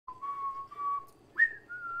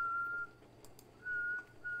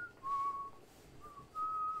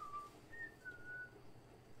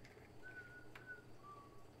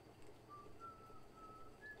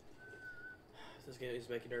He's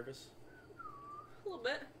making you nervous? A little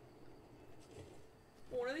bit.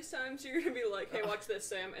 One of these times you're gonna be like, hey, watch this,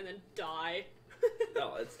 Sam, and then die.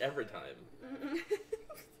 No, it's every time.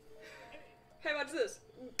 Hey, watch this.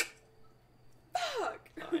 Fuck!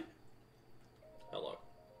 Hi. Hello.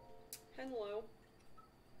 Hello.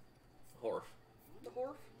 Horf. The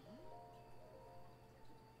Horf.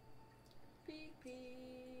 Beep, beep,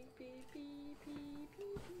 beep, beep, beep,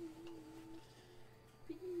 beep,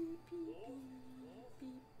 beep, beep, beep.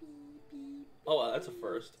 Oh, that's a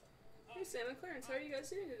first. Hey, Sam and Clarence, how are you guys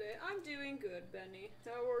doing today? I'm doing good, Benny.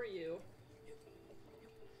 How are you?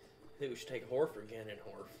 I think we should take Horf or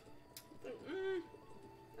Ganondorf.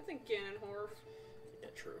 I think Ganondorf. Yeah,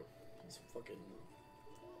 true. He's a fucking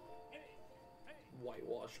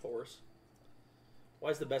whitewashed horse. Why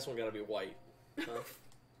is the best one gotta be white? Huh?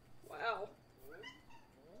 Wow.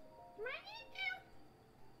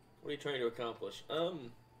 What are you trying to accomplish?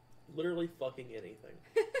 Literally fucking anything.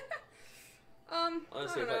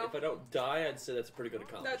 Honestly, if I don't die, I'd say that's a pretty good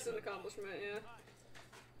accomplishment. That's an accomplishment, yeah.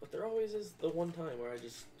 But there always is the one time where I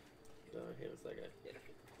just... hey, it's that guy. Yeah.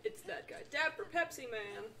 It's that guy. Dab for Pepsi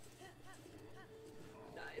Man.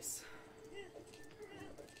 Nice.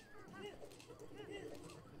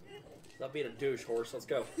 Stop being a douche, horse. Let's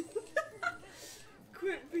go.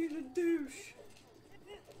 Quit being a douche.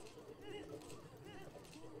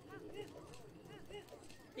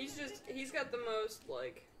 He's got the most,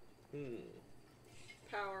 like,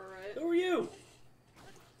 power, right? Who are you?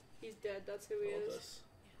 He's dead, that's who he is. This.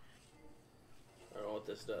 I don't know what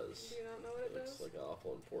this does. Do you not know what it looks does? like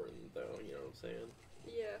awful important, though, you know what I'm saying?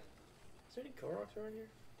 Yeah. Is there any Koroks around here?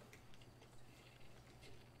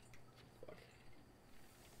 Fuck.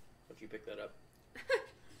 Don't you pick that up?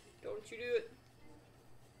 Don't you do it.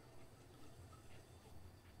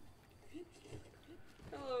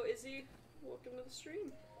 Hello, Izzy. Welcome to the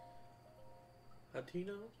stream.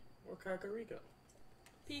 Hatino or Kakariko?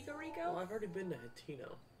 Picarico? Well, I've already been to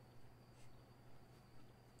Hatino.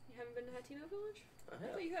 You haven't been to Hatino Village? I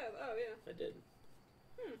have. Oh, you have. Oh, yeah. I did.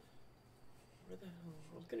 Hmm. Where the hell?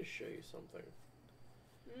 I was gonna show you something.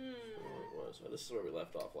 I don't know what it was. Oh, this is where we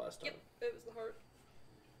left off last time. Yep, it was the heart.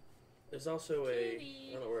 There's also Kitty.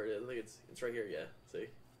 I don't know where it is. I think it's right here. Yeah. See?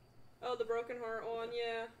 Oh, the broken heart one.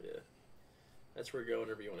 Yeah. Yeah. That's where you go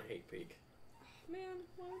whenever you want to hate peek. Oh, man,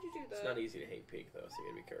 why would you do that? It's not easy to hate peek though, so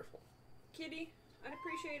you gotta be careful. Kitty, I'd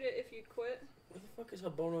appreciate it if you'd quit. Where the fuck is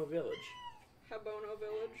Habono Village? Habono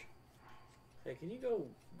Village. Hey, can you go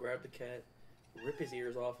grab the cat, rip his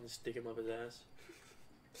ears off, and stick him up his ass?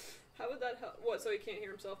 How would that help? What, so he can't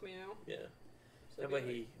hear himself meow? Yeah. So That way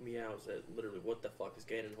he meows at literally, what the fuck is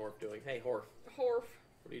Ganondorf doing? Hey, Horf. Horf.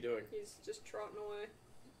 What are you doing? He's just trotting away.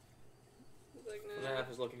 He's like, nah.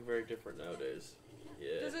 FNAF is looking very different nowadays.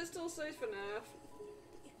 Yeah. Does it still say FNAF?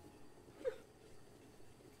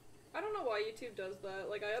 I don't know why YouTube does that.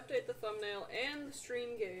 Like, I update the thumbnail and the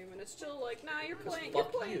stream game, and it's still like, nah, you're playing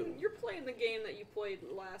the game that you played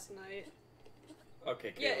last night.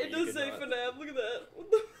 Okay, Kayla, Yeah, it does say FNAF. Look at that.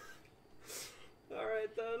 What the? All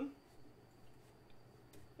right then.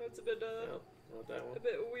 That's a bit Nope, not that one. a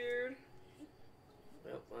bit weird.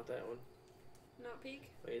 Nope, not that one. Not peek.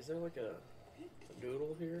 Wait, is there like a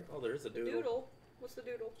doodle here? Oh, there's a doodle. Doodle. What's the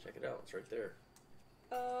doodle? Check it out. It's right there.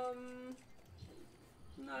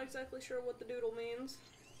 Not exactly sure what the doodle means.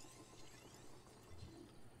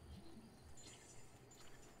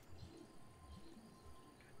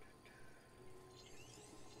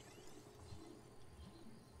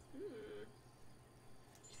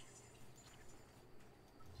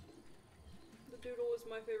 The doodle is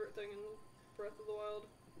my favorite thing in Breath of the Wild.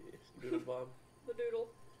 Yeah, doodle Bob. The doodle.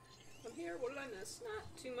 I'm here. What did I miss?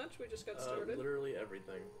 Not too much. We just got started. Literally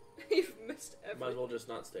everything. You've missed everything. Might as well just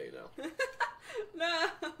not stay now. No!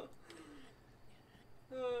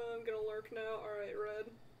 I'm gonna lurk now. Alright,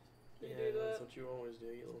 Red. You do that. That's what you always do,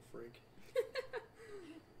 you little freak.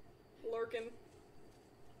 Lurking.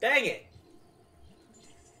 Dang it!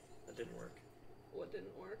 That didn't work. What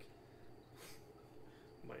didn't work?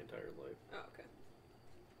 My entire life. Oh, okay.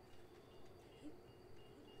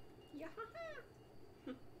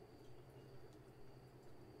 Yahaha!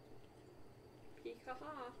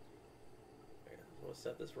 Peek-ha-ha. I'm gonna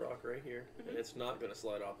set this rock right here, and it's not gonna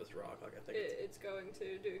slide off this rock like I think It's going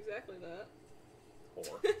to do exactly that.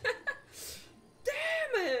 Whore.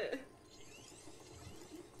 Damn it!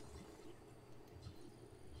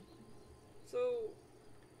 So,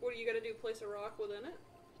 what do you gotta do? Place a rock within it?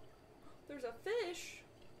 There's a fish!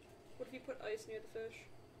 What if you put ice near the fish?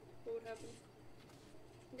 What would happen?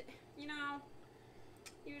 You know,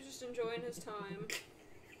 he was just enjoying his time,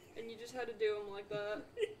 and you just had to do him like that.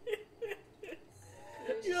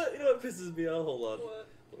 You know what pisses me off? Hold on. What?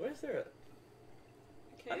 Why is there a...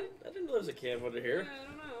 Can? I didn't know there was a cam under here. Yeah, I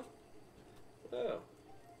don't know. Oh.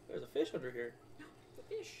 There's a fish under here. The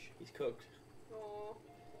fish. He's cooked. Aw.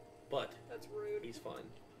 But That's rude. he's fine.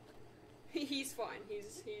 He's fine.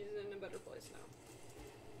 He's in a better place now.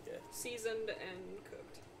 Yeah. Seasoned and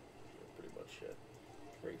cooked. Pretty much, yeah.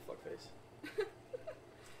 Very fuckface.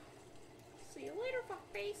 See you later,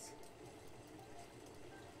 fuckface.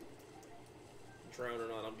 Drown or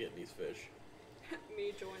not, I'm getting these fish.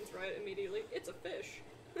 Me joins right immediately. It's a fish.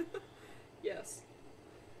 Yes.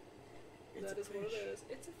 That is what it is.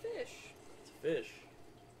 It's a fish. It's a fish.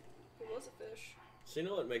 It was a fish. So you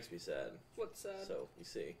know what makes me sad? What's sad? So, you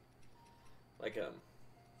see. Like,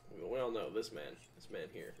 we all know this man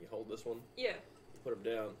here. You hold this one. Yeah. You put him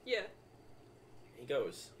down. Yeah. He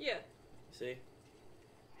goes. Yeah. You see?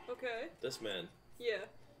 Okay. This man. Yeah.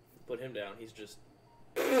 You put him down, he's just...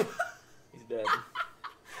 he's dead.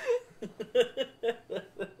 Put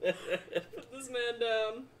this man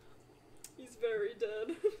down. He's very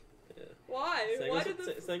dead. Yeah. Why? Why did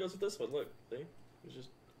the... Same goes with this one, look. See? He's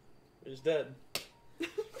just dead.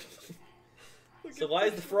 So why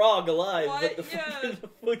is the frog alive, but the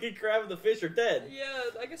fucking crab and the fish are dead? Yeah,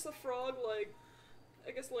 I guess the frog, like... I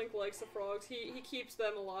guess Link likes the frogs. He keeps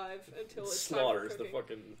them alive until it's slaughters time for the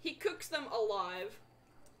cooking. fucking... He cooks them alive.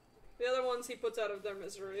 The other ones he puts out of their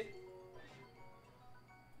misery.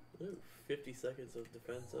 Ooh, 50 seconds of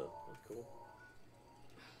defense up. That's cool.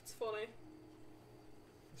 It's funny.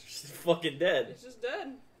 It's just fucking dead. It's just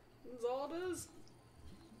dead. That's all it is.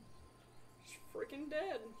 Just freaking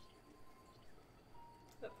dead.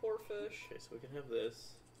 That poor fish. Okay, so we can have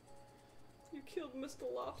this. You killed Mr.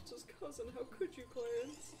 Lobster's cousin. How could you,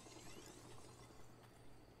 Clarence?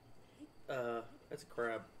 That's a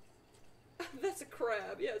crab. That's a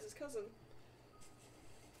crab. Yeah, it's his cousin.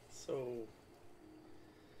 So,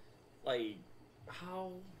 like,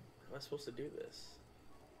 how am I supposed to do this?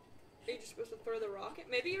 Are you just supposed to throw the rocket?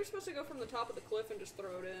 Maybe you're supposed to go from the top of the cliff and just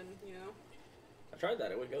throw it in, you know? I tried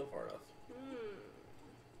that. It wouldn't go far enough.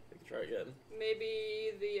 We can try again.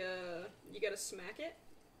 Maybe you gotta smack it?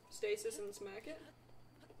 Stasis and smack it?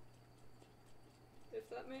 If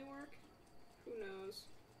that may work? Who knows?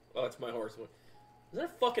 Oh, it's my horse. Is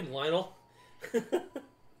that fucking Lionel?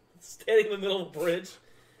 Standing in the middle of a bridge.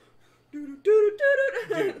 Dude,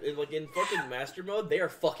 like in fucking master mode, they are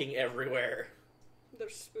fucking everywhere. They're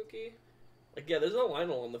spooky. Like, yeah, there's no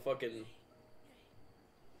Lionel on the fucking...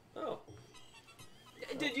 Oh.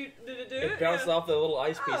 Did it do it? It bounced off the little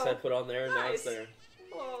ice piece I put on there, and nice. now it's there.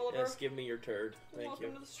 Hello, Oliver. Yes, give me your turd. Thank Welcome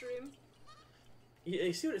you. to the stream.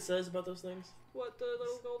 You see what it says about those things? What, the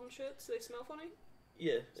little golden shits? They smell funny?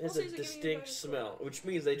 Yeah, it has a distinct smell, which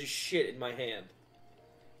means they just shit in my hand.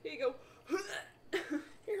 Here you go.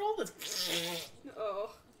 Here, hold this.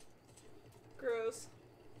 Oh. Gross.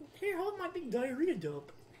 Here, hold my big diarrhea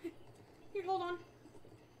dump. Here, hold on.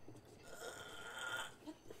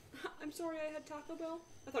 I'm sorry I had Taco Bell.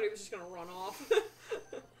 I thought he was just gonna run off. This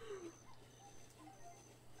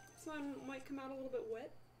one might come out a little bit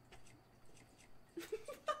wet.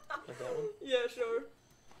 Like that one? Yeah, sure.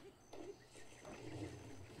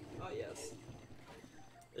 Oh, yes.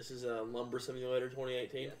 This is Lumber Simulator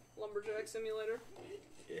 2018. Yeah. Lumberjack Simulator.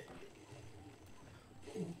 Yeah.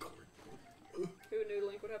 Who knew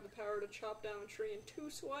Link would have the power to chop down a tree in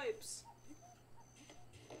 2 swipes?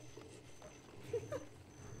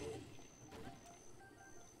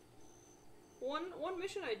 One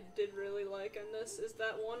mission I did really like on this is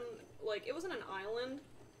that one, like, it wasn't an island,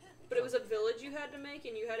 but it was a village you had to make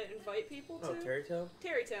and you had to invite people to. Oh, Terrytown?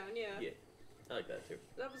 Terrytown, yeah. Yeah. I like that too.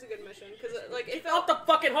 That was a good mission, because, like, it Get off felt... the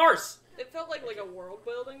fucking horse! It felt like a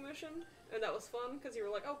world-building mission, and that was fun, because you were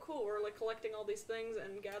like, oh, cool, we're, like, collecting all these things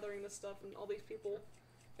and gathering this stuff and all these people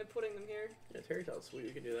and putting them here. Yeah, Terrytown's sweet,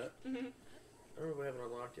 we can do that. Mm-hmm. I don't know if we have it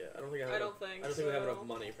unlocked yet. I don't think I don't think we have enough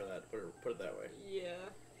money for that, put it that way. Yeah.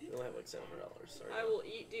 We only have like $700, sorry. I will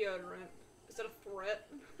eat deodorant. Is that a threat?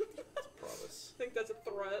 That's a promise. I think that's a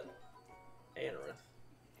threat. Anorith.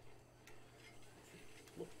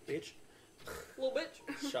 Little bitch. Little bitch.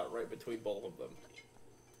 Shot right between both of them.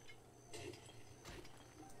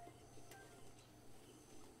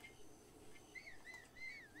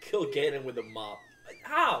 Kill Ganon with a mop.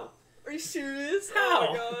 How? Are you serious? How?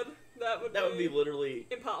 Oh my god. That would be literally...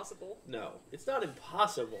 impossible. No. It's not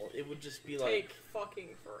impossible. It would just be like... Take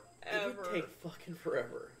fucking forever. It would take fucking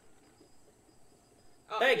forever.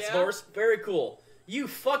 Thanks, yeah? Horse. Very cool. You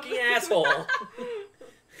fucking asshole.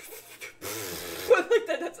 Like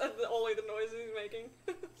that's only the noise he's making.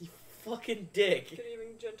 You fucking dick. Good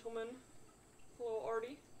evening, gentlemen. Hello,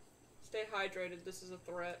 Artie. Stay hydrated. This is a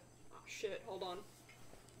threat. Oh, shit. Hold on.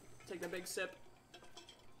 take that big sip.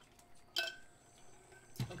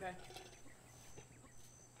 Okay.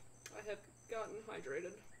 I have gotten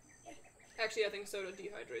hydrated. Actually, I think soda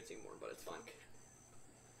dehydrates you more, but it's fine.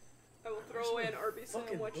 I will throw away an Arby's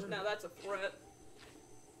sandwich. Now that's a threat.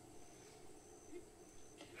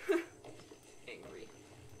 Angry.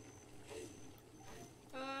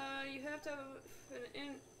 You have to have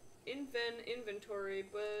an inventory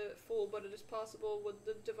full, but it is possible with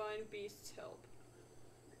the Divine Beast's help.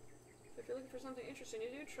 If you're looking for something interesting to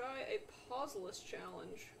do, try a pauseless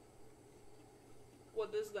challenge.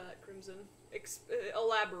 What is that, Crimson?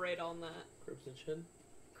 Elaborate on that. Crimson Chin?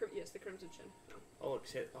 Yes, the Crimson Chin. No. Oh, look,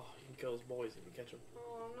 shit. Oh, you can kill those boys if you catch them.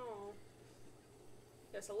 Oh, no.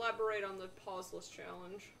 Yes, elaborate on the pauseless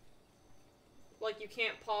challenge. Like, you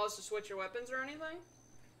can't pause to switch your weapons or anything?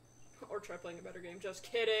 Or try playing a better game. Just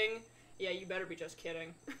kidding. Yeah, you better be just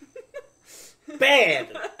kidding.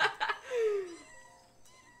 Bad!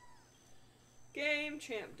 Game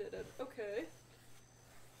champ did it. Okay.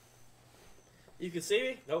 You can see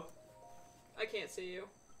me? Nope. I can't see you.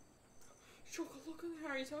 Choco, look,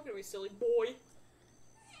 how are you talking to me, silly boy?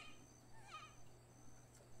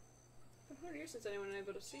 It's been 100 years since anyone was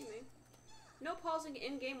able to see me. No pausing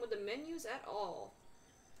in-game with the menus at all.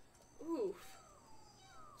 Oof.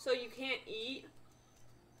 So you can't eat?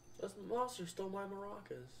 Those monsters stole my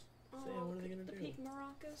maracas. Sam, what are they gonna do? The pink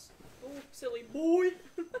maracas? Oh, silly boy!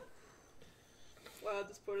 Wow, I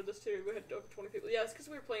disappointed this too. We had over 20 people. Yeah, it's because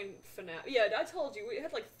we were playing FNAF. Yeah, I told you, we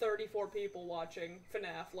had like 34 people watching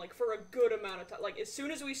FNAF, like, for a good amount of time. Like, as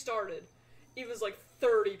soon as we started, it was like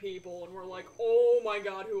 30 people, and we're like, oh my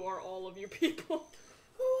god, who are all of you people?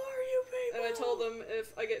 Who are you people? And I told them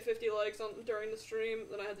if I get 50 likes during the stream,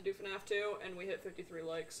 then I had to do FNAF 2, and we hit 53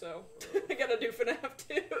 likes, so I gotta do FNAF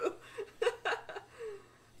 2.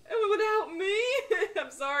 And without me?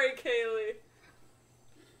 I'm sorry, Kaylee.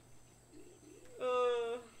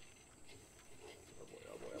 Oh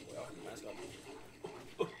boy, mask up.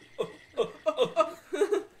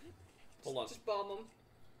 Hold on. Just bomb them.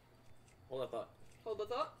 Hold that thought. Hold the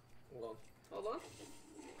thought. Hold on. Hold on.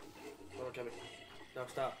 Don't kill me. No,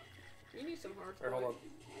 stop. You need some hearts. Alright, hold on.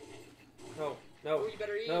 No, no. Oh, you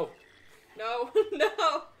better eat. No. No,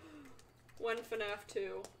 no. When FNAF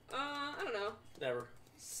 2? I don't know. Never.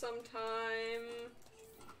 Sometime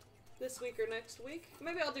this week or next week.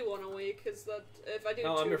 Maybe I'll do one a week, because if I do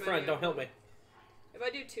no, too I'm your many friend. Don't help me. If I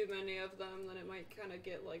do too many of them, then it might kind of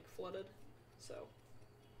get, like, flooded. So.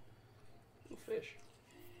 Ooh, fish.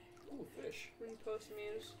 Ooh, fish. Repost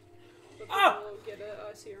memes. But Ah! people get it.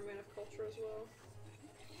 I see her Man of Culture as well.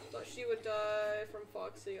 Thought she would die from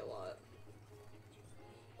Foxy a lot.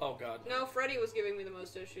 Oh god. No, Freddy was giving me the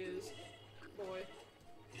most issues. Boy.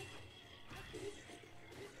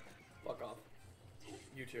 Fuck off.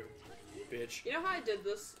 You too. Bitch. You know how I did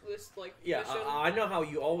this like, yeah, mission? I know how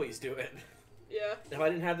you always do it. Yeah. If I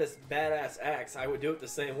didn't have this badass axe, I would do it the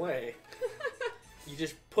same way. You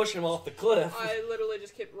just push him off the cliff. I literally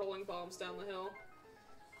just kept rolling bombs down the hill.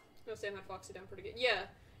 No, Sam had Foxy down pretty good. Yeah.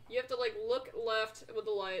 You have to, like, look left with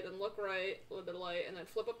the light, then look right with the light, and then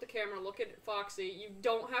flip up the camera, look at Foxy. You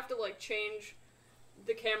don't have to, like, change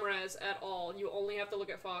the cameras at all. You only have to look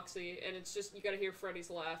at Foxy, and it's just, you gotta hear Freddy's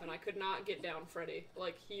laugh, and I could not get down Freddy.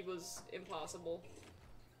 Like, he was impossible.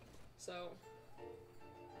 So.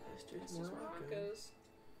 This is maracas.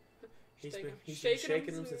 He's been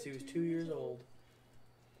shaking them since he was 2 years old.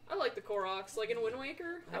 I like the Koroks, like in Wind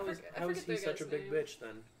Waker. How is he such a big bitch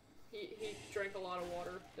then? He drank a lot of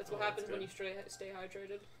water. That's what Oh, happens that's when you stay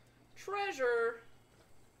hydrated. Treasure!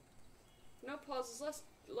 No pauses,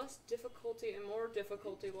 less difficulty and more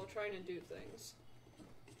difficulty while trying to do things.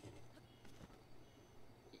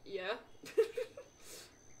 Yeah?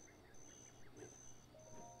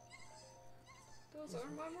 Those are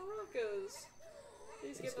my maracas.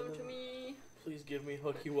 Please give them to me. Please give me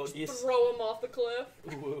Hooky Wuggies. Just throw them off the cliff.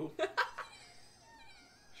 Woo.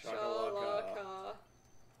 Shalaka.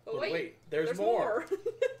 But wait, there's more.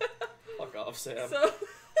 Fuck off, Sam. So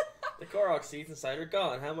the Korok seeds inside are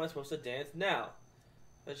gone. How am I supposed to dance now?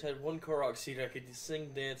 I just had one Korok seed. I could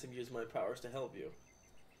sing, dance, and use my powers to help you.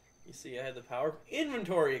 You see, I had the power of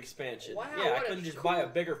inventory expansion. Wow, yeah, I couldn't just buy a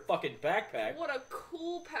bigger fucking backpack. What a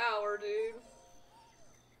cool power, dude.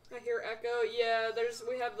 I hear echo. Yeah,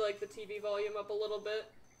 we have like the TV volume up a little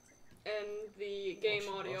bit, and the game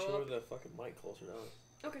audio I'll up. show the fucking mic closer down.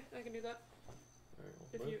 Okay, I can do that.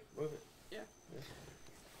 Alright, move it. Yeah.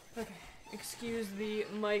 Okay. Excuse the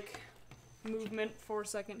mic movement for a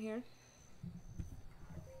second here,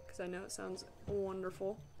 because I know it sounds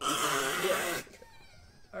wonderful. Yeah.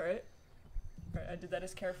 Alright. Alright, I did that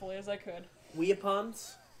as carefully as I could.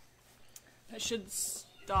 Weapons? I should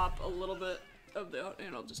stop a little bit of the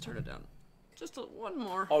and I'll just turn it down. Just one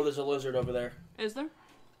more. Oh, there's a lizard over there. Is there?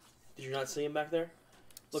 Did you not see him back there?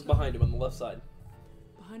 Look behind him on the left side.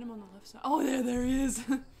 Behind him on the left side. Oh, there he is.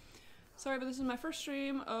 Sorry, but this is my first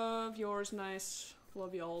stream of yours. Nice.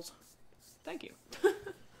 Love y'alls. Thank you.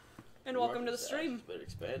 And welcome to the stream.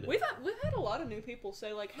 We've had a lot of new people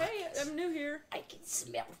say like, "Hey, I'm new here." I can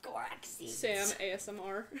smell Korok seeds. Sam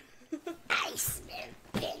ASMR. I smell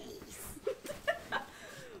pennies.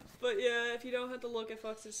 But yeah, if you don't have to look, it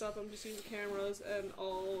fucks this up. I'm just using cameras and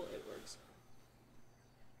all it works.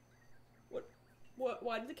 What?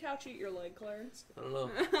 Why did the couch eat your leg, Clarence? I don't know.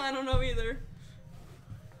 I don't know either.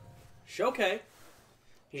 Shokei.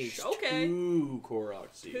 He's Shokei. 2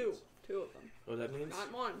 Korok seeds. Two of them. What that means?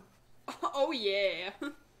 Not one. Oh yeah.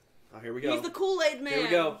 Oh, here we go. He's the Kool-Aid man. Here we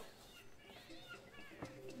go.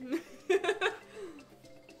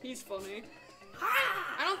 He's funny.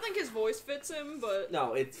 I don't think his voice fits him, but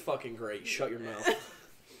No, it's fucking great. Shut your mouth.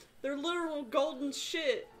 they're literal golden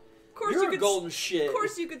shit. Of course You're you could golden shit. Of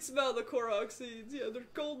course you could smell the Korok seeds. Yeah, they're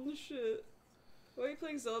golden shit. Why are you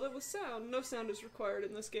playing Zelda with sound? No sound is required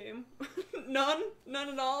in this game. None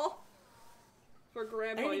at all. For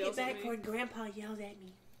Grandpa yells at me. before Grandpa yells at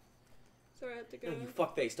me. Sorry, I have to go. No, you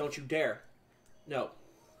fuckface. Don't you dare. No.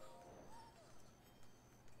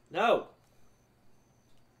 No.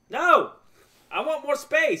 No! I want more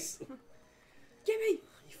space! Gimme!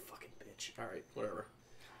 You fucking bitch. Alright, whatever.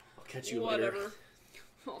 I'll catch you Whatever. later.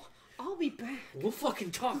 Oh, I'll be back. We'll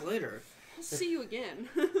fucking talk later. I'll see you again.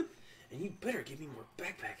 And you better give me more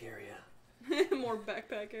backpack area. More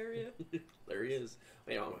backpack area. There he is.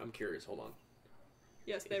 Wait, I'm curious. Hold on.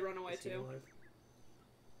 Yes, they run away Is he too. alive?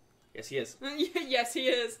 Yes, he is. Yes, he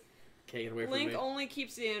is. Can't get away from Link me. only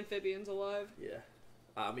keeps the amphibians alive. Yeah.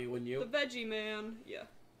 I mean, wouldn't you? The veggie man. Yeah.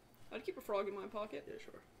 I'd keep a frog in my pocket. Yeah,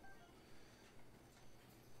 sure.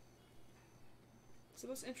 So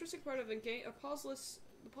the most interesting part of the pauseless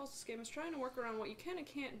game is trying to work around what you can and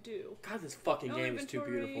can't do. God, this fucking No game is too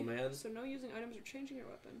inventory, beautiful, man. So no using items or changing your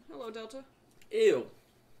weapon. Hello, Delta. Ew.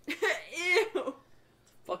 Ew!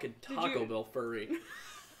 Fucking Taco Bell furry.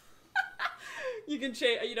 You can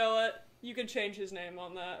change, you know what? You can change his name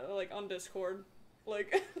on that, like, on Discord.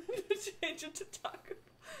 Like, change it to Taco.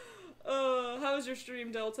 How was your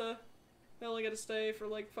stream, Delta? I only got to stay for,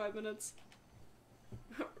 like, 5 minutes.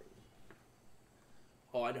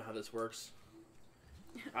 Oh, I know how this works.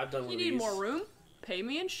 I've done one You of need these. more room? Pay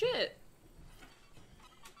me in shit.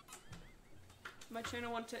 My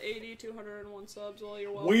channel went to 201 subs. Well,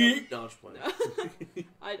 you're welcome. Weak! No, I'm just playing.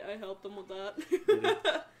 I helped them with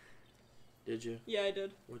that. Did you? Yeah, I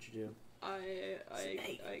did. What'd you do?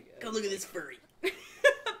 Hey, go look at this furry.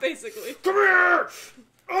 Basically. Come here!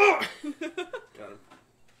 Oh! Got him.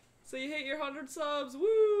 So you hit your 100 subs.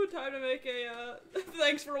 Woo! Time to make a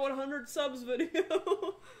thanks for 100 subs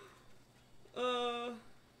video.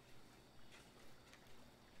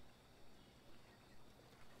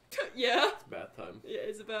 Yeah. It's bath time. Yeah,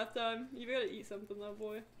 it's a bath time. You gotta eat something though,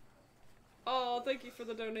 boy. Oh, thank you for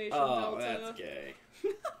the donation, Oh, Delta. that's gay.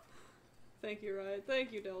 Thank you, Riot.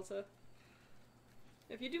 Thank you, Delta.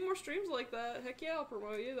 If you do more streams like that, heck yeah, I'll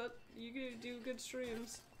promote you. You do good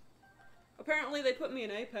streams. Apparently, they put me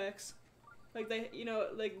in Apex. Like like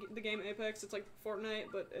the game Apex. It's like Fortnite,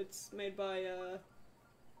 but it's made by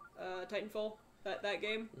Titanfall. That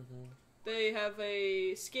game. Mm-hmm. They have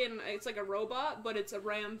a skin. It's like a robot, but it's a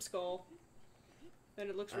ram skull, and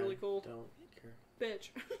it looks really cool. Don't care. Bitch.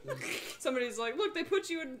 Somebody's like, look, they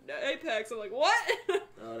put you in Apex. I'm like, what?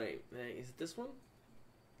 Oh, wait. Hey, is it this one?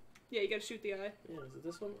 Yeah, you gotta shoot the eye. Yeah, is it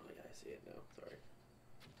this one? Oh, yeah, I see it now. Sorry.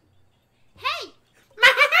 Hey!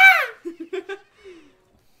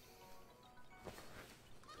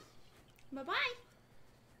 Bye-bye.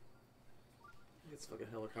 It's fucking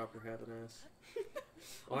helicopter having ass.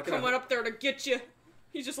 I'm coming up there to get you.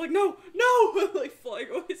 He's just like, no, no! Like, flying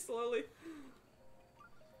away slowly.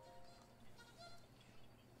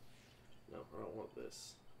 No, I don't want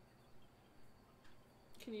this.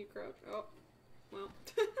 Can you crouch? Oh, well.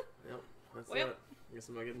 Yep, that's Well. it. I guess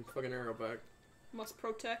I'm not getting fucking arrow back. Must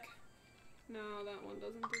protect. No, that one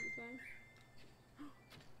doesn't do the thing.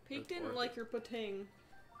 Peek didn't like your pating.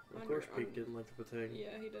 Of course Peek didn't like the pating.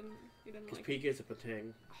 Yeah, he didn't Because like Peek is a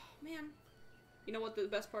pating. Oh, man. You know what the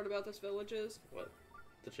best part about this village is? What?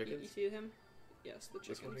 The You chickens? see him? Yes, the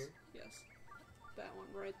chickens. This one here? Yes. That one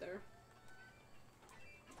right there.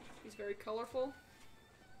 He's very colorful.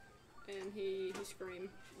 And he scream.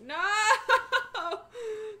 No!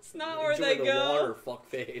 It's not where Enjoy they the go. water,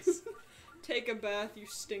 fuckface. Take a bath, you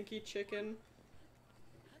stinky chicken.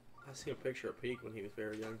 I see a picture of Peek when he was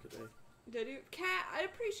very young today. Did you? Cat, I'd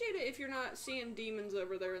appreciate it if you're not seeing demons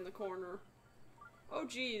over there in the corner. Oh,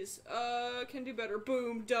 jeez. Can do better.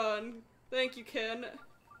 Boom, done. Thank you, Ken,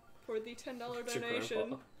 for the $10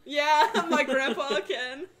 donation. Yeah, my grandpa,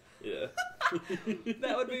 Ken. Yeah.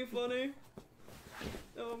 That would be funny.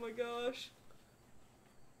 Oh my gosh.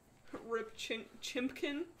 Rip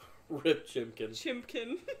Chimpkin. Rip Chimkin.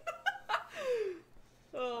 Chimpkin.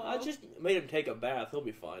 Oh. I just made him take a bath. He'll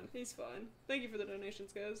be fine. He's fine. Thank you for the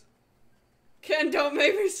donations, guys. Ken, don't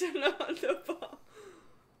make me sit on the ball.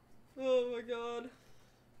 Oh my god.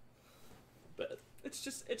 Bet. It's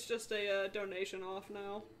just a donation off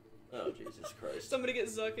now. Oh, Jesus Christ. Somebody get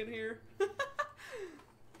Zuck in here.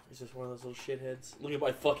 He's just one of those little shitheads. Look at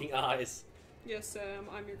my fucking eyes. Yes, Sam,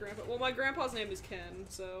 I'm your grandpa. Well, my grandpa's name is Ken,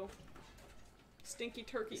 so... Stinky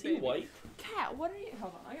turkey Is baby. he white? Cat, what are you...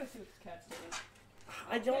 Hold on, I gotta see what this cat's doing.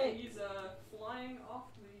 I don't... Okay, he's flying off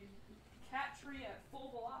the cat tree at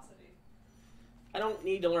full velocity. I don't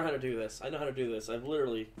need to learn how to do this. I know how to do this.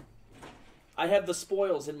 I have the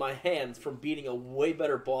spoils in my hands from beating a way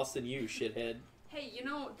better boss than you, shithead. Hey, you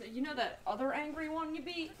know that other angry one you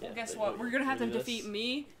beat? Yeah, Well, guess but what? We're gonna have to do this. defeat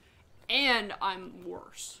me, and I'm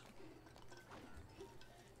worse.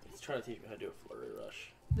 He's trying to teach me how to do a flurry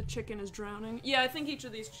rush. The chicken is drowning. Yeah, I think each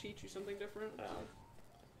of these teach you something different. Ow.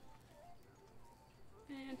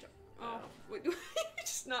 And oh, Ow. wait,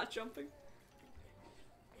 just not jumping.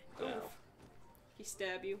 Ow. Oof. He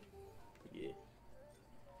stab you. Yeah.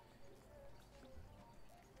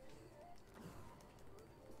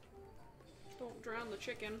 Don't drown the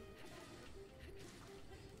chicken.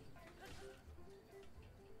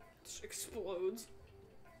 Just explodes.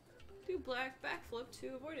 Do black backflip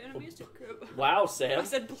to avoid enemies to grip. Wow, Sam. I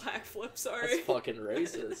said black flip, sorry. That's fucking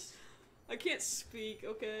racist. I can't speak,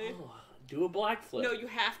 okay? Oh, do a black flip. No, you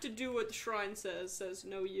have to do what the shrine says. Says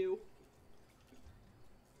no you.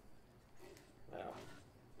 Wow.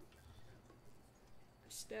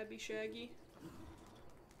 Stabby Shaggy.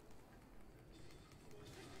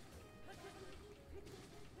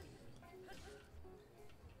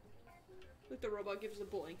 Like the robot gives the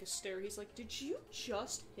blankest stare. He's like, "Did you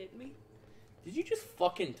just hit me? Did you just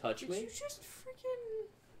fucking touch Did me? you just freaking?"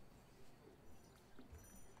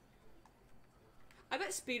 I bet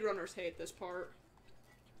speedrunners hate this part.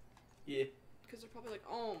 Yeah. Because they're probably like,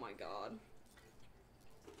 "Oh my god."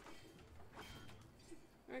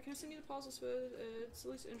 Alright, can I send you the pause this video? It's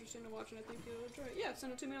at least interesting to watch and I think you'll enjoy it. Yeah,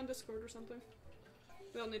 send it to me on Discord or something.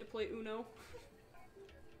 We all need to play Uno.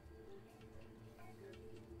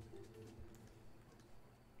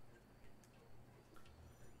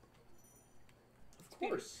 Of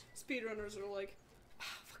course. Speedrunners are like,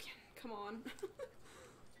 fucking, come on.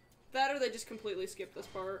 That or they just completely skip this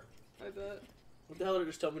part, I bet. What the hell did it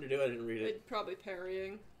just tell me to do? I didn't read it. They'd probably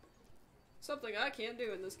parrying. Something I can't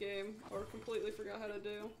do in this game, or completely forgot how to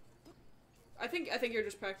do. I think you're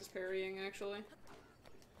just practice parrying, actually.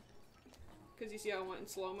 Because you see how I went in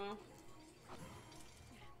slow-mo.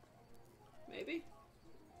 Maybe?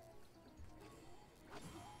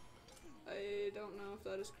 I don't know if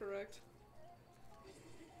that is correct.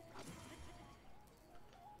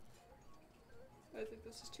 I think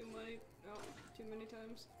this is too many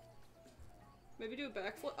times. Maybe do a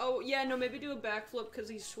backflip. Oh, yeah, no, maybe do a backflip because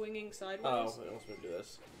he's swinging sideways. Oh, I was going to do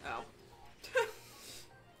this. Oh.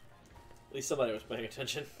 At least somebody was paying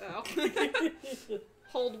attention. Oh.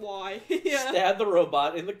 Hold Y. Yeah. Stab the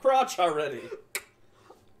robot in the crotch already.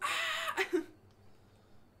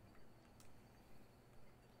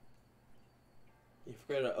 You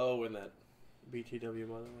forgot an O in that BTW,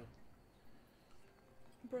 by the way.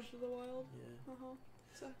 Breath of the Wild? Yeah. Uh-huh.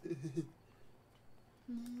 So.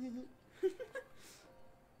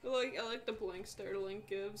 I like the blank stare Link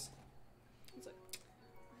gives. It's like,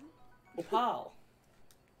 Opal.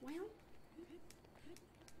 well,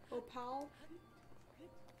 Opal.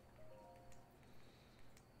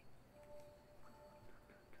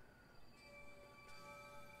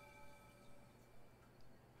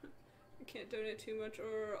 I can't donate too much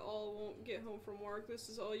or all won't get home from work. This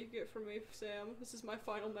is all you get from me, Sam. This is my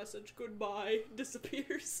final message. Goodbye.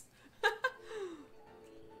 Disappears.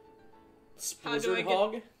 Blizzard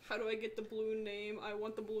Hog? How do I get the blue name? I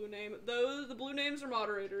want the blue name. The blue names are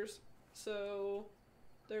moderators. So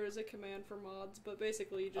there is a command for mods, but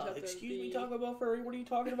basically you just have to excuse me, Taco Bell Furry, what are you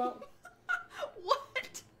talking about?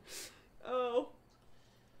 What? Oh.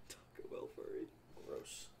 Taco Bell Furry.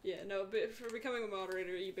 Gross. Yeah, no, but for becoming a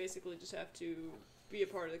moderator, you basically just have to be a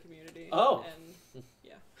part of the community. Oh. And,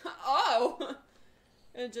 yeah. Oh!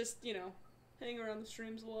 And just, hang around the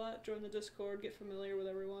streams a lot, join the Discord, get familiar with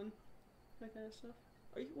everyone. That kind of stuff.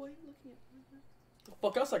 What are you looking at? The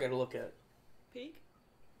fuck else I gotta look at? Peek?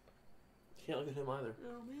 Can't look at him either.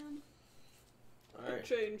 Oh man. Alright.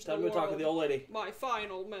 Change Time the to go talk to world. the old lady. My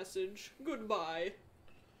final message. Goodbye.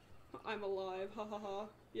 I'm alive. Ha ha ha.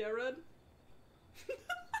 Yeah, Red?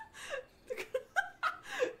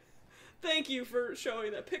 Thank you for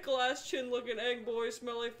showing that pickle-ass, chin-looking, egg boy,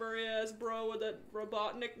 smelly, furry-ass bro with that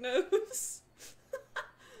Robotnik nose.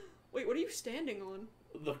 Wait, what are you standing on?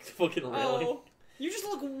 The fucking railing. Oh, you just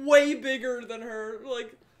look way bigger than her.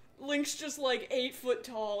 Like, Link's just like 8 foot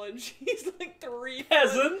tall and she's like 3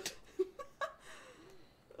 Peasant!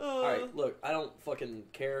 foot. Alright, look, I don't fucking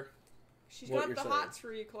care. She's what got you're the saying. hots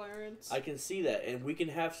for you, Clarence. I can see that, and we can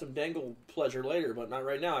have some dangle pleasure later, but not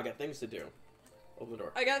right now. I got things to do. Open the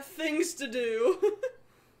door. I got things to do.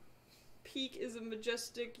 Peak is a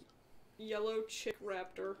majestic yellow chick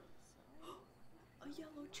raptor. A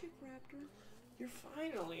yellow chick raptor. You're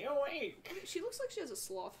finally awake. She looks like she has a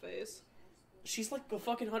sloth face. She's like a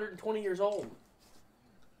fucking 120 years old.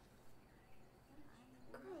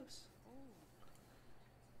 Gross.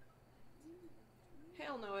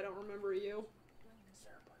 Hell no, I don't remember you.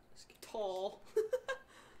 Tall.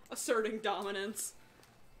 Asserting dominance.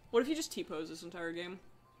 What if you just T-pose this entire game?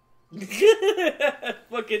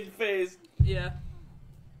 Fucking face. Yeah.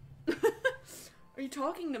 Are you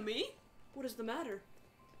talking to me? What is the matter?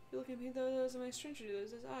 You look at me, those are my stranger,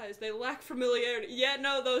 those eyes. They lack familiarity. Yeah,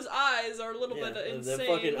 no, those eyes are a little bit insane. The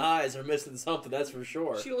fucking eyes are missing something, that's for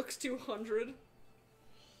sure. She looks 200.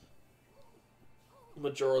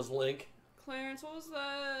 Majora's Link. Clarence, what was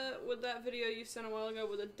that with that video you sent a while ago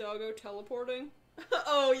with a doggo teleporting?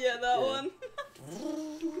 Oh yeah, that one.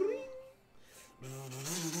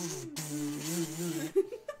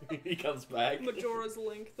 He comes back. Majora's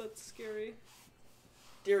Link, that's scary.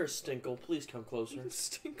 Dearest Stinkle, please come closer.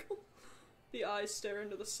 Stinkle. The eyes stare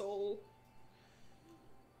into the soul.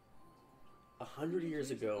 100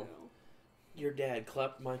 years ago, your dad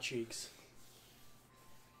clapped my cheeks.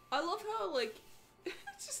 I love how, like,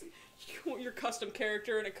 it's just you want your custom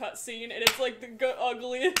character in a cutscene, and it's like the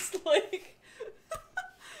ugliest, like.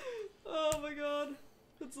 Oh my god.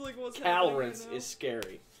 That's like what's happening right Calrance now. is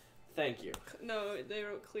scary. Thank you. No, they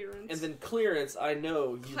wrote clearance. And then Clearance, I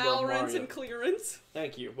know you love Calrance Mario. and clearance.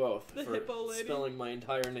 Thank you, both, The for hippo lady. spelling my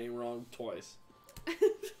entire name wrong twice. I'm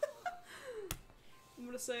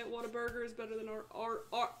gonna say it. Whataburger is better than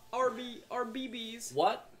RBB's.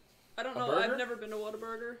 What? I don't A know. burger? I've never been to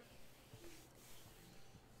Whataburger.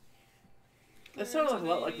 That sounded a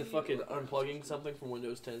lot like the fucking unplugging something from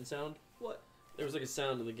Windows 10 sound. What? There was like a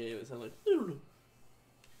sound in the game that sounded like.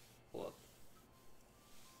 Hold on.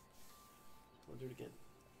 I'll do it again.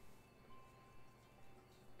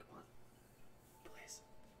 Come on. Please.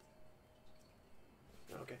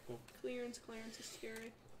 Okay, cool. Clearance is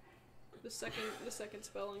scary. The second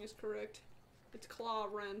spelling is correct. It's claw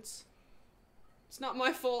rents. It's not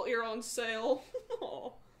my fault you're on sale.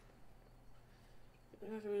 Aw.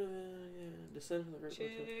 Descend from the great.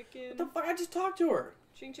 Chicken. What the fuck? I just talked to her.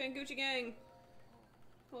 Ching Chang Gucci Gang.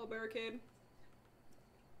 Hello, Barricade.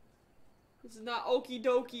 This is not Okie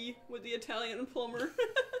Dokie with the Italian plumber.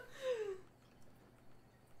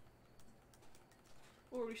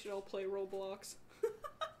 Or we should all play Roblox.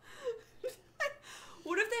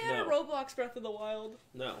 What if they had a No. Roblox Breath of the Wild?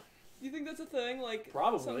 No. You think that's a thing? Like,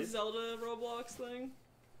 Probably. some Zelda Roblox thing?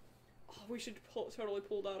 Oh, we should totally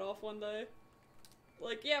pull that off one day.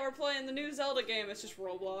 Like, yeah, we're playing the new Zelda game, it's just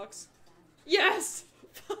Roblox. Yes!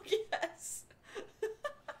 Fuck yes!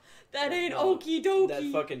 That ain't No, okie dokie!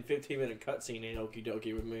 That fucking 15-minute cutscene ain't okie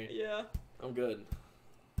dokie with me. Yeah. I'm good.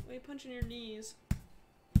 Why are you punching your knees?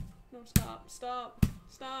 No, stop.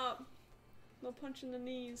 No punching the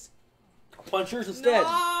knees. Punch yours instead.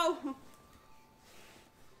 No!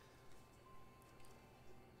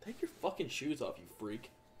 Take your fucking shoes off, you freak.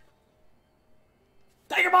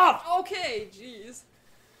 Take them off! Okay, jeez.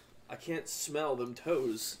 I can't smell them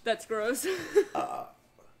toes. That's gross.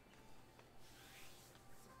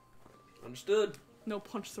 Understood. No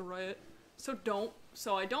punch the riot. So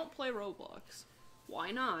I don't play Roblox.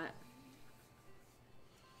 Why not?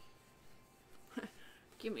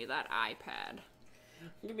 Give me that iPad.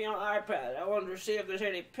 Give me an iPad. I want to see if there's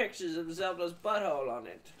any pictures of Zelda's butthole on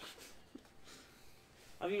it.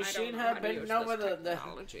 Have you seen her bending over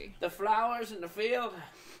the flowers in the field?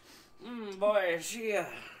 Boy, she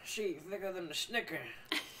thicker than a Snicker.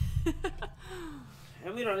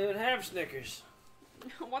 And we don't even have Snickers.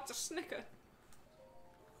 What's a Snicker?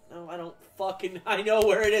 No, I don't fucking... I know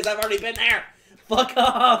where it is. I've already been there. Fuck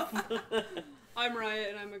off. I'm Riot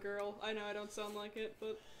and I'm a girl. I know I don't sound like it,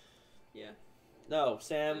 but yeah. No,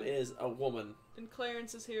 Sam is a woman. And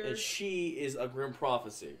Clarence is here. And she is a Grim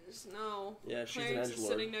Prophecy. No. Yeah, she's Clarence an is edgelord.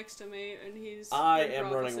 sitting next to me and he's I Grim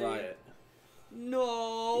am running Prophecy. Riot.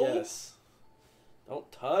 No. Yes.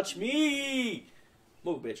 Don't touch me!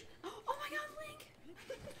 Move, bitch. Oh my god, Link!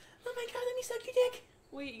 Oh my god, let me suck your dick!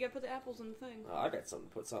 Wait, you gotta put the apples in the thing. Oh, I got something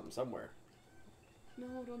to put something somewhere. No,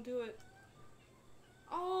 don't do it.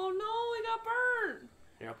 Oh no, it got burned!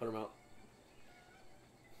 Here, I'll put them out.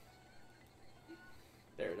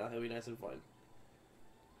 There, now he'll be nice and fine.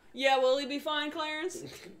 Yeah, will he be fine, Clarence?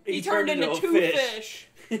 He turned into a 2 fish.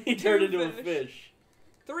 He turned Two into a fish. fish.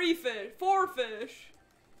 3 fish. 4 fish.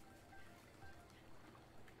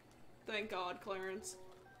 Thank God, Clarence.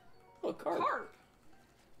 Oh, carp. Carp.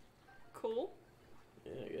 Cool.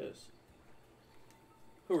 Yeah, I guess.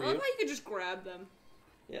 Who I are love you? how you could just grab them.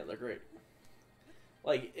 Yeah, they're great.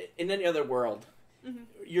 Like, in any other world,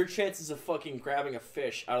 your chances of fucking grabbing a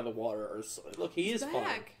fish out of the water are... Look, he is fine.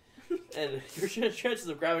 Back. And your chances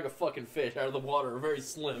of grabbing a fucking fish out of the water are very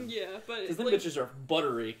slim. Yeah, but Because them Link, bitches are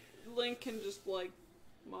buttery. Link can just, like,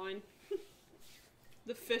 mine.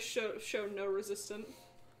 The fish show no resistance.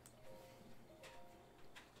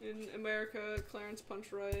 In America, Clarence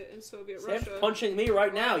punched Riot. In Soviet Sam's Russia, punching me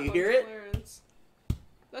right now, Riot you hear punched it? Clarence.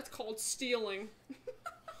 That's called stealing.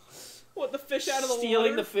 What, the fish out of the water?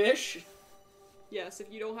 Stealing the fish? Yes,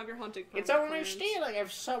 if you don't have your hunting permit. It's only Clarence. stealing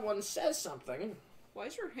if someone says something. Why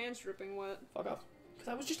is your hands dripping wet? Fuck off. Because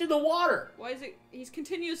I was just in the water. Why is it... He's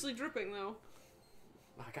continuously dripping, though.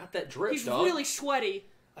 I got that drip, He's dog. really sweaty.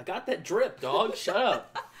 I got that drip, dog. Shut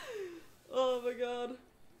up. Oh my god.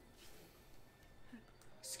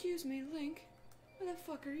 Excuse me, Link. Why the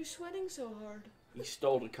fuck are you sweating so hard? You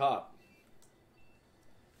stole the cop.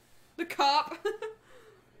 The cop.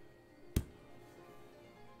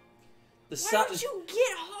 Why don't you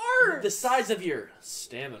get hard? The size of your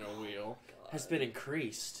stamina wheel has been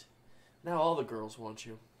increased. Now all the girls want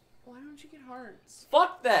you. Why don't you get hearts?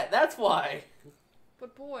 Fuck that. That's why.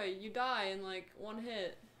 But boy, you die in like 1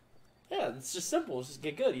 hit. Yeah, it's just simple. It's just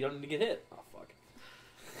get good. You don't need to get hit. Oh, fuck.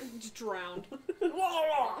 Just drowned.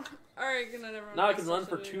 Alright, good night, everyone. Now I can run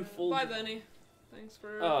for 2 full... Bye, Benny. Thanks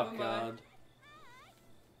for Oh, coming God. by.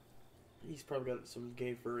 He's probably got some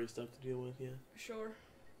gay furry stuff to deal with, yeah. Sure.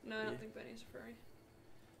 No, I don't Yeah. think Benny's a furry.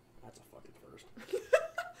 That's a fucking first.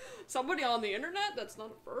 Somebody on the internet that's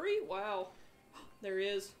not a furry? Wow. There he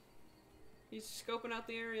is. He's scoping out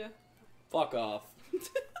the area. Fuck off. I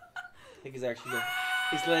think he's actually...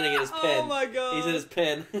 He's landing in his pen. Oh my god. He's in his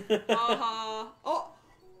pen. Uh-huh. Oh!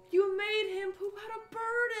 You made him poop out a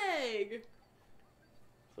bird egg!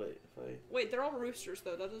 Wait. Wait, they're all roosters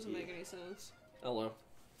though. That doesn't make any sense. Hello.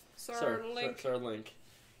 Sir, Link. Sir Link.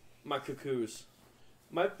 My cuckoos.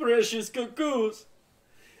 My precious cuckoos.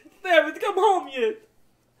 They haven't come home yet.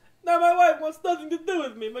 Now my wife wants nothing to do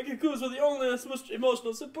with me. My cuckoos are the only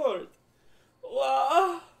emotional support.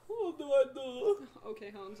 What do I do?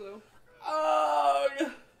 Okay, Hanzo.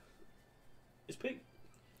 It's Pig.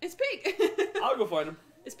 It's Peek! I'll go find him.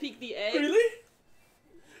 Is Peek the egg? Really?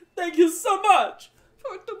 Thank you so much.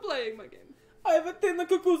 For playing my game. I have 10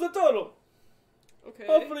 cuckoos at total. Okay.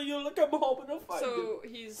 Hopefully you'll come home and I'll find you. So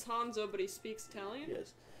he's Hanzo, but he speaks Italian?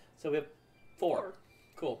 Yes. So we have 4.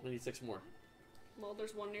 Cool. We need 6 more. Well,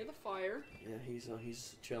 there's one near the fire. Yeah,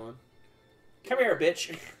 he's chilling. Come here,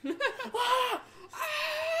 bitch.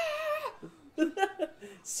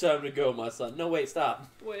 It's time to go, my son. No, wait, stop.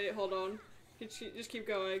 Wait, hold on. Just keep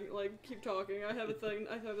going. Like, keep talking. I have a thing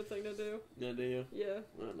to do. Yeah, do you? Yeah.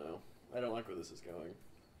 I don't know. I don't like where this is going.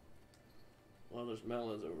 Well, there's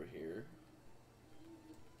melons over here.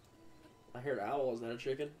 I heard owl. Is that a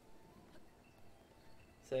chicken?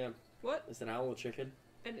 Sam. What? Is an owl a chicken?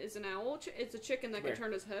 And it's an owl? It's a chicken that Come can here.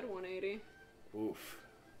 turn his head 180. Oof.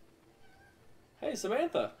 Hey,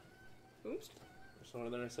 Samantha. Oops. There's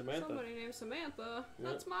someone there named Samantha. Somebody named Samantha. Yeah.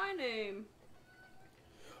 That's my name.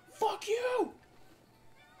 Fuck you!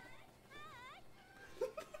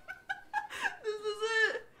 This is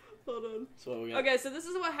it. Hold on. So what we got? Okay, so this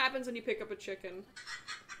is what happens when you pick up a chicken.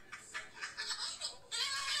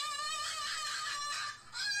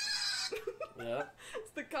 Yeah.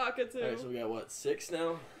 It's the cockatoo. Alright, so we got what, 6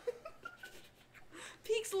 now?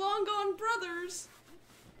 Peek's long gone brothers.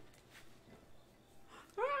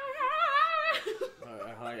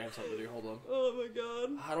 Alright, I have something to do. Hold on. Oh my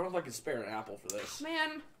god. I don't know if I can spare an apple for this.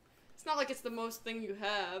 Man, it's not like it's the most thing you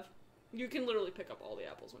have. You can literally pick up all the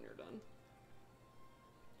apples when you're done.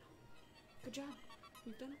 Good job.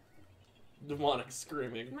 You've done it. Demonic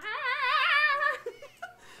screaming.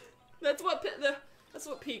 That's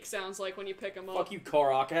what Peek sounds like when you pick him up. Fuck you,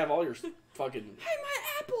 Korok. I have all your fucking... Hey, my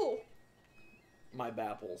apple! my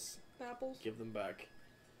bapples. Apples. Give them back.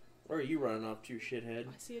 Where are you running off to, shithead?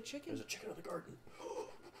 I see a chicken. There's a chicken in the garden.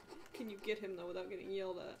 Can you get him though without getting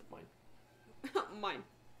yelled at? Mine. Mine.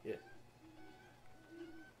 Yeah.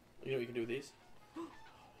 You know what you can do with these?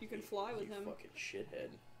 You can fly with you him. fucking shithead.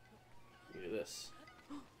 You do this.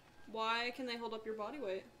 Why can they hold up your body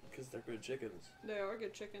weight? Because they're good chickens. They are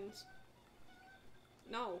good chickens.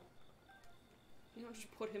 No. You don't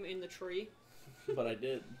just put him in the tree. But I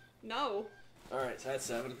did. No. Alright, so that's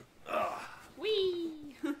 7. Ugh.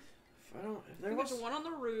 Whee! If there There's one on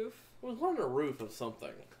the roof. There was one on the roof of something.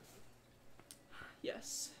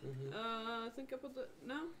 Yes. Mm-hmm. I think up with the...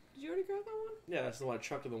 No? Did you already grab that one? Yeah, that's the one I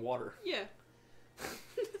chucked in the water. Yeah.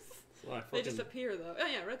 That's the one I They fucking... just appear, though. Oh,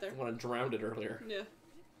 yeah, right there. The one I drowned it earlier. Yeah.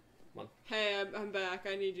 Come on. Hey, I'm back.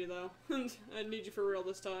 I need you, though. I need you for real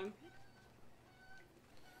this time.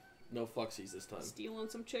 No fucksies this time. Stealing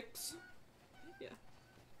some chicks. Yeah.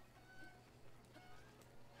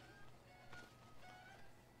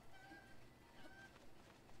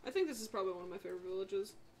 I think this is probably one of my favorite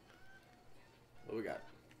villages. What we got?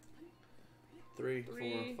 3, 4,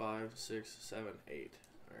 Three. 5, 6, 7, 8.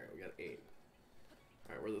 Alright, we got 8.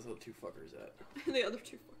 Alright, where are those other 2 fuckers at? The other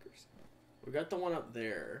 2 fuckers. We got the one up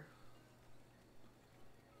there.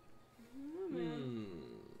 Oh, man.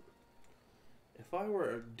 If I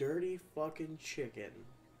were a dirty fucking chicken.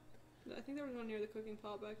 I think there was one near the cooking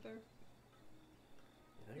pot back there.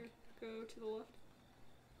 You think? Here, go to the left.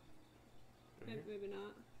 Right here? Maybe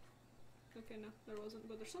not. Okay, no, there wasn't.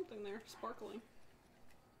 But there's something there, sparkling.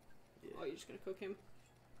 Yeah. Oh, you're just gonna cook him.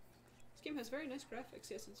 This game has very nice graphics.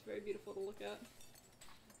 Yes, it's very beautiful to look at.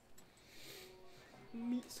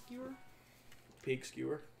 Meat skewer. Pig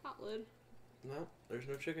skewer? Hot lid. No, there's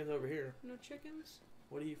no chickens over here. No chickens.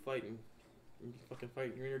 What are you fighting? You fucking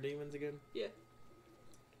fighting your inner demons again? Yeah.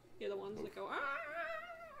 Yeah, the ones that go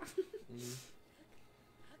ah.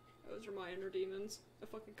 Those are my inner demons. A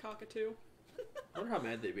fucking cockatoo. I wonder how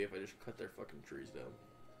mad they'd be if I just cut their fucking trees down.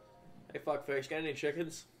 Hey, fuckface, got any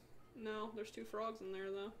chickens? No, there's 2 frogs in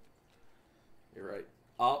there though. You're right.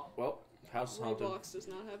 Oh, well, house is haunted. Roblox does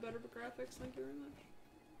not have better graphics. Thank you very much.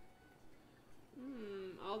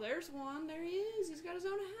 Oh, there's one. There he is. He's got his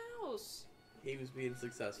own house. He was being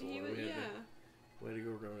successful. He and was, we had yeah. Way to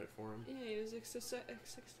go ruin it for him. Yeah, he was a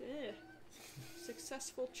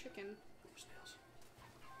successful chicken. Snails.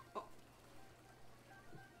 Oh.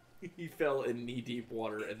 He fell in knee-deep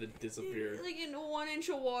water and then disappeared. Like in 1 inch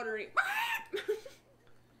of water.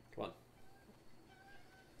 Come on.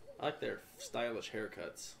 I like their stylish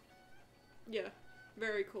haircuts. Yeah,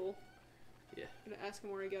 very cool. Yeah. I'm gonna ask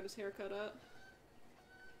him where he got his haircut at.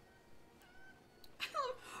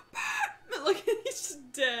 Like, he's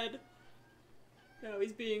just dead. No,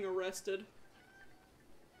 he's being arrested.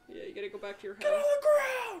 Yeah, you gotta go back to your house. Get on the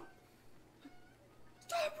ground!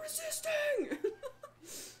 Stop resisting!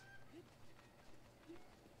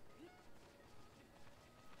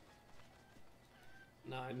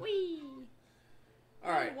 9. Whee!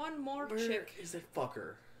 Alright. One more Where chick. is that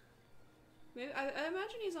fucker? Maybe, I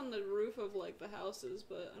imagine he's on the roof of, like, the houses,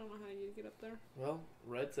 but I don't know how you get up there. Well,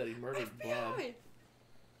 Red said he murdered Bob. FBI!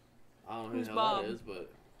 I don't know Who's who Bob? that is,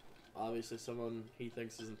 but obviously someone he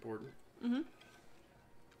thinks is important. Mm-hmm.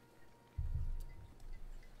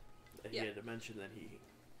 He Yeah. had to mention that he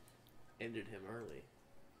ended him early.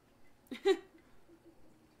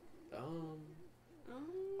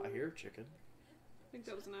 I hear a chicken. I think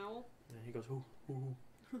that was an owl. And he goes, hoo, hoo,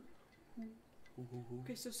 hoo. Hoo, hoo, hoo.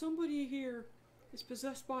 Okay, so somebody here is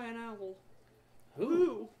possessed by an owl.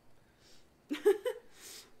 Who?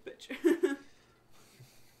 Bitch.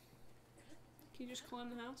 Can you just climb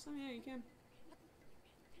the house? Oh, yeah, you can.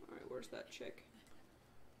 Alright, where's that chick?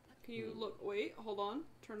 Can you look? Wait, hold on.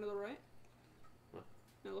 Turn to the right. What?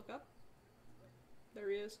 Now look up. There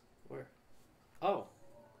he is. Where? Oh.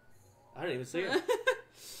 I didn't even see him.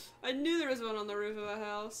 I knew there was one on the roof of a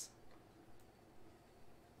house.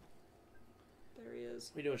 There he is.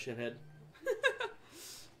 What are you doing, shithead?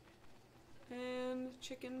 And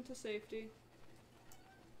chicken to safety.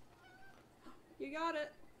 You got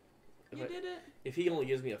it. You did it. If he only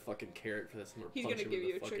gives me a fucking carrot for this, I'm gonna He's punch gonna him give in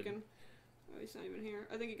you the a fucking... chicken. Oh, he's not even here.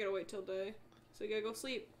 I think you gotta wait till day. So you gotta go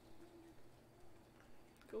sleep.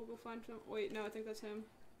 Go find him. Wait, no, I think that's him.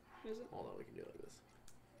 Is it? Hold on, we can do it like this.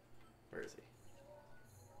 Where is he?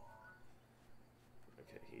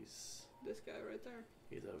 Okay, he's This guy right there.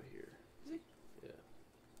 over here. Is he? Yeah.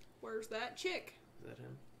 Where's that chick? Is that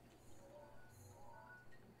him?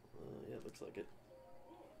 Yeah, it looks like it.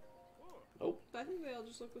 Nope. I think they all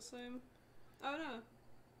just look the same. Oh no.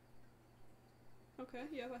 Okay,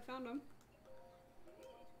 yeah, I found him.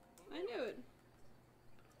 I knew it.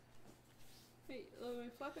 Hey,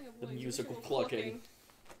 flapping of The wings. musical What's clucking.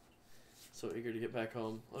 So eager to get back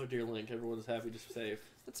home. Oh dear Link, everyone's happy to safe.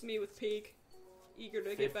 That's me with Peak. Eager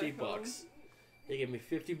to get back 50 bucks. He gave me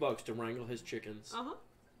 $50 to wrangle his chickens. home.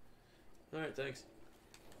 Alright, thanks.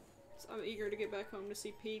 So I'm eager to get back home to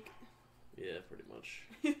see Peak. Yeah, pretty much.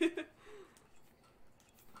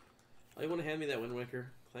 Oh, you want to hand me that Wind Waker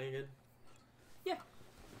thing again? Yeah.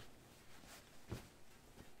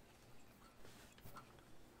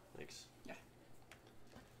 Thanks. Yeah.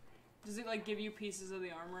 Does it, like, give you pieces of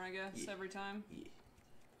the armor, I guess, every time? Yeah.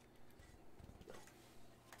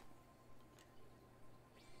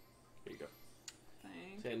 Here you go.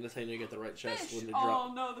 Thanks. And this how you get the right chest Fish! when it,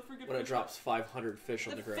 Oh no, the freaking when it fish drops 500 fish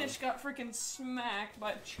on the ground. fish got freaking smacked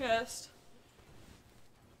by a chest.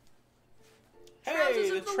 Hey, Trousers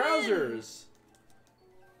the of the trousers!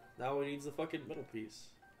 Now it needs the fucking middle piece.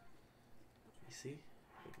 You see?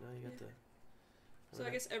 Like now you got the... So I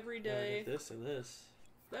guess every now I day... got this and this.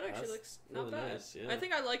 That actually That's looks not really bad. nice, yeah. I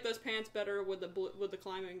think I like those pants better with the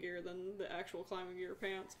climbing gear than the actual climbing gear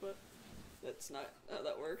pants, but that's not how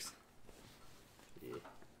that works. Yeah.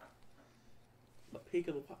 The peak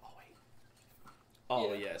of the... Oh, wait.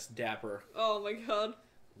 Oh, Yeah. yes. Dapper. Oh my god.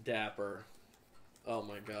 Dapper. Oh,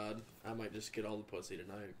 my God. I might just get all the pussy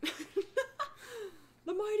tonight.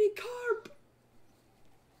 The mighty carp!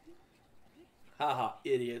 Haha,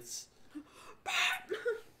 idiots.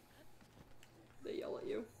 They yell at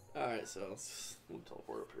you. Alright, so let's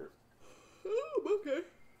teleport up here. Oh, okay.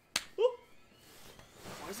 Oh.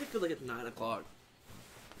 Why does it feel like it's 9 o'clock?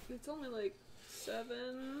 It's only like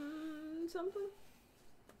 7 something?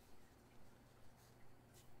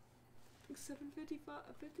 Like 7:55,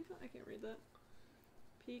 55? I can't read that.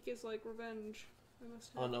 Peak is like revenge. I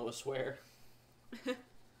must have. Oh no, I swear.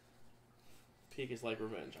 Peak is like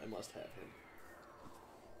revenge. I must have him.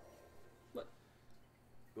 What?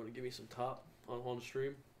 You want to give me some top on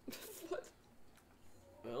stream? What?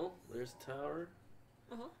 Well, there's the tower.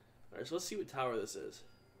 Uh-huh. Alright, so let's see what tower this is.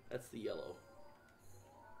 That's the yellow.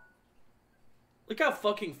 Look how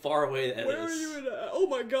fucking far away that is. Where are you in Oh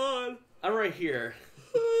my god! I'm right here.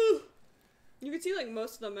 You can see like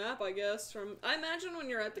most of the map, I guess. From I imagine when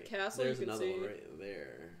you're at the castle, There's you can another see. one right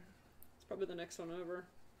there. It's probably the next one over.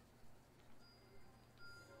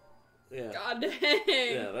 Yeah. God dang!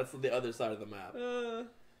 Yeah, that's the other side of the map.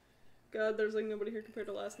 God, there's like nobody here compared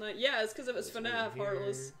to last night. Yeah, it's because it was There's FNAF, one here.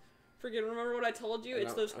 Heartless. Forget, remember what I told you? And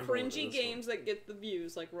It's those I'm going with cringy this games that get the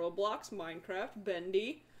views, like Roblox, Minecraft,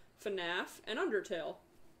 Bendy, FNAF, and Undertale.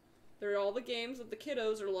 They're all the games that the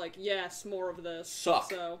kiddos are like, yes, more of this. Suck.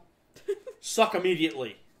 So. Suck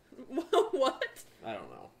immediately. What? I don't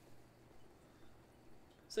know.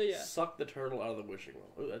 So yeah. Suck the turtle out of the wishing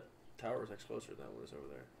well. Ooh, that tower is actually closer than that one is over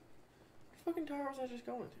there. What fucking tower was I just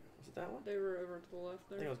going to? Was it that one? They were over to the left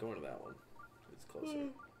I think I there. was going to that one. It's closer.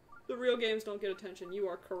 The real games don't get attention. You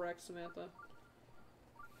are correct, Samantha.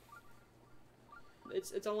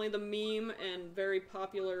 It's only the meme and very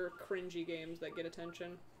popular cringy games that get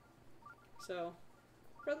attention. So,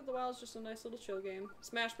 Breath of the Wild is just a nice little chill game.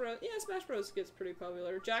 Smash Bros. Yeah, Smash Bros. Gets pretty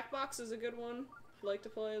popular. Jackbox is a good one. I like to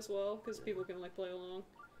play as well because people can like play along.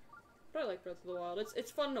 But I like Breath of the Wild.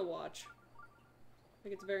 It's fun to watch.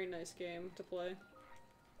 Like it's a very nice game to play.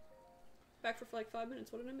 Back for like 5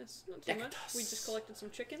 minutes. What did I miss? Not too much. We just collected some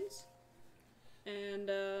chickens. And,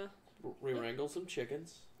 We wrangled some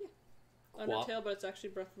chickens. Yeah. Quap. Undertale, but it's actually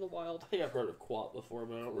Breath of the Wild. I think I've heard of Quap before,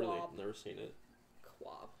 but I don't really, Quap. never seen it.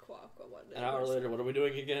 Quap. What? An hour later, what are we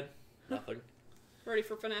doing again? Nothing. Ready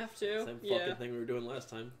for FNAF 2? Same Yeah. fucking thing we were doing last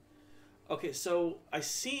time. Okay, so I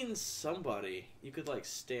seen somebody, you could like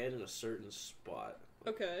stand in a certain spot.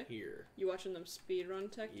 Like Okay. here. You watching them speedrun Yeah.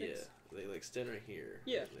 tactics? They like stand right here.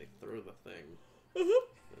 Yeah. And they throw the thing. Uh-huh.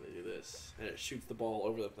 And they do this. And it shoots the ball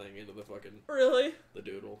over the thing into the fucking... Really? The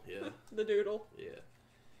doodle. Yeah. The doodle. Yeah.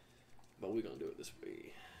 But we're gonna do it this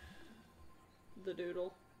way. The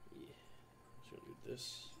doodle. Yeah. So we'll do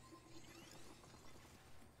this.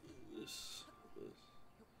 This.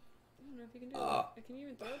 I don't know if you can do Ah. that. Can you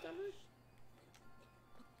even throw it that much?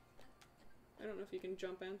 I don't know if you can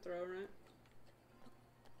jump and throw, right?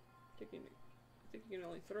 I think you can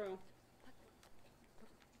only throw.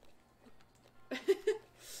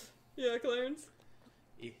 Yeah, Clarence?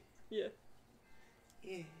 Yeah. Yeah.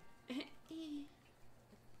 Yeah.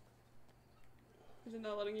 Is it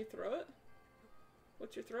not letting you throw it?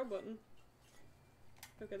 What's your throw button?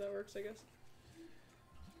 Okay, that works, I guess.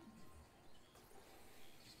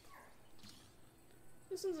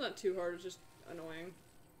 This one's not too hard, it's just annoying.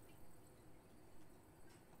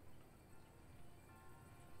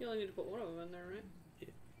 You only need to put one of them in there, right? Yeah.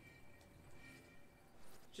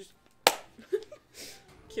 Just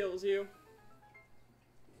kills you.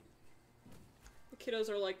 The kiddos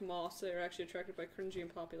are like moths. They are actually attracted by cringy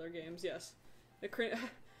and popular games. Yes. The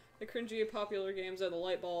cringy and popular games are the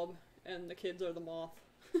light bulb, and the kids are the moth.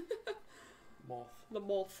 Moth. The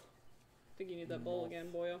moth. think you need that bowl again,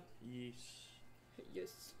 boyo. Yes.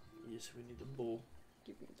 Yes. Yes, we need the bowl.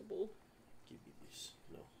 Give me the bowl. Give me this.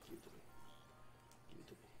 No, give it to me. Give it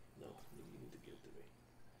to me. No, you need to give it to me.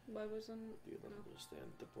 Why wasn't... Do you not understand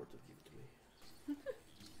the port of give it to me?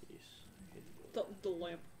 Yes. The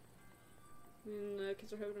lamp. When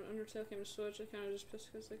kids are having an Undertale game to Switch, I kind of just pissed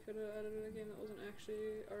because they could have added a game that wasn't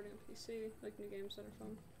actually already on PC, like new games that are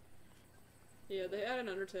fun. Yeah, they added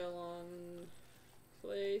Undertale on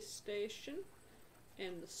PlayStation,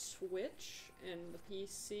 and the Switch, and the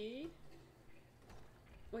PC.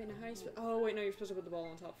 Wait, now how you oh, wait, no, you're supposed to put the ball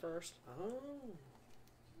on top first.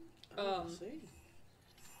 Oh. I see.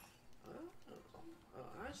 Oh,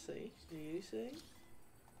 I see. Do you see?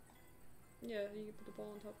 Yeah, you can put the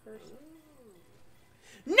ball on top first.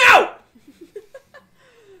 No!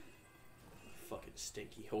 Fucking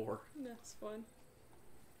stinky whore. That's fine.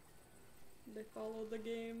 They follow the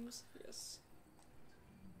games. Yes.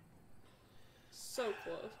 So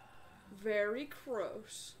close. Very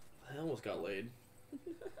close. I almost got laid.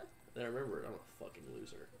 Then I remembered I'm a fucking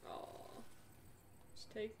loser. Aw.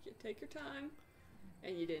 Just take your time.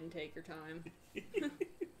 And you didn't take your time.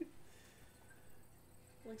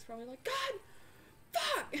 Link's probably like, God!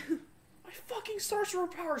 Fuck! My fucking sorcerer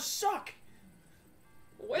powers suck!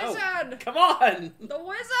 Wizard! No, come on! The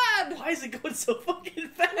wizard! Why is it going so fucking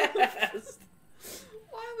fast?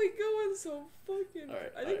 Why are we going so fucking...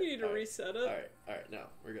 Alright, I think you need to reset it. Alright, no,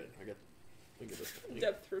 we're good. We can get this one.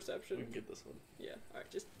 Depth perception. We can get this one. Yeah,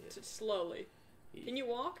 alright, just slowly. Yeah. Can you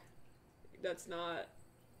walk? That's not...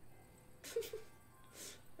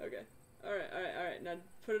 Okay. Alright. Now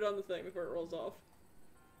put it on the thing before it rolls off.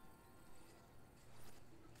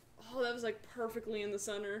 Oh, that was like perfectly in the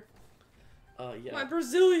center. Yeah. My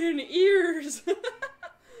Brazilian ears!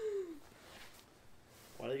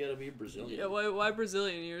 Why do they gotta be Brazilian? Yeah, why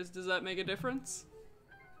Brazilian ears? Does that make a difference?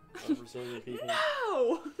 Brazilian people.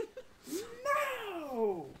 No!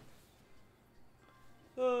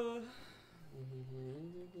 No!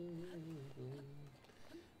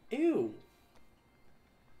 Ew.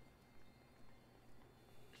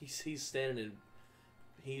 He's standing in.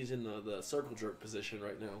 He's in the circle jerk position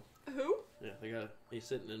right now. Who? Yeah, he's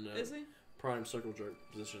sitting in Is he? prime circle jerk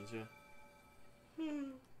positions. Yeah.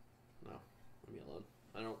 No, leave me alone.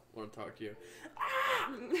 I don't want to talk to you.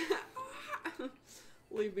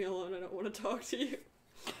 Leave me alone. I don't want to talk to you.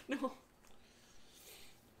 No.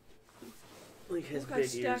 Link has Look, I big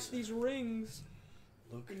stacked ears. these rings.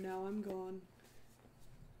 Look. And now I'm gone.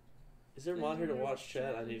 Is there a mod here to watch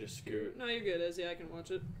chat? I need to scoot. No, you're good, Izzy. I can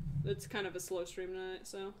watch it. It's kind of a slow stream tonight,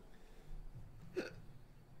 so.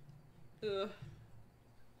 Ugh.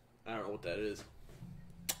 I don't know what that is.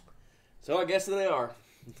 So I guess they are.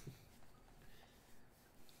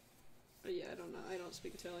 Yeah, I don't know. I don't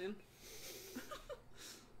speak Italian.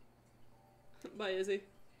 Bye, Izzy.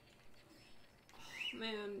 Oh,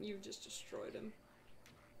 man, you've just destroyed him.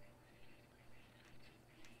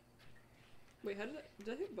 Wait, how did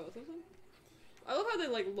I hit both of them? I love how they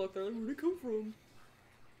like look. They're like, where'd it come from?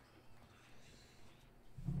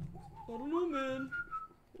 I don't know, man.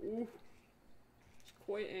 Ooh. He's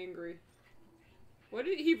quite angry. Why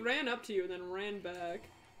did he ran up to you and then ran back?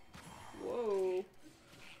 Whoa.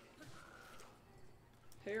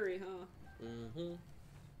 Harry, huh? Mm-hmm.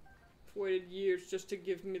 Waited years just to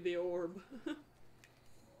give me the orb.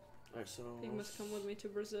 Alright, so He must come with me to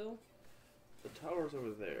Brazil. the tower's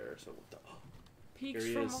over there. So Peaks Here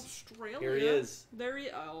he from is. Australia. Here he is. There he.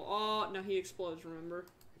 Oh, no, he explodes. Remember?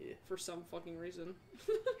 Yeah. For some fucking reason.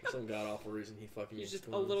 For some god awful reason, he fucking. He's just a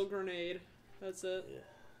explodes. little grenade. That's it. Yeah.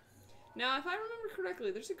 Now, if I remember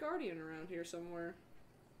correctly, there's a guardian around here somewhere.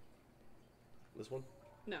 This one?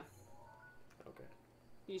 No, Okay.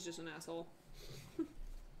 he's just an asshole.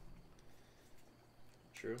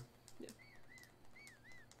 True. Yeah.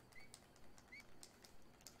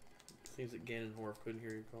 Seems that Ganondorf couldn't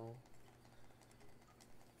hear your call.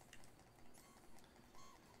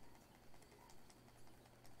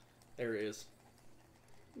 There he is.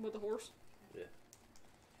 With a horse. Yeah.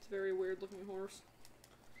 It's a very weird looking horse.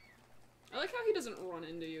 I like how he doesn't run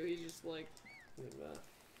into you. He's just like, Look at that.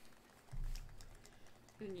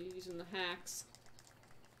 and you're using the hacks.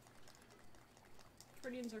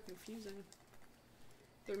 Guardians are confusing.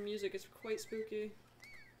 Their music is quite spooky.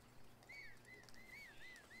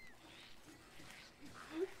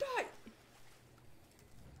 Die!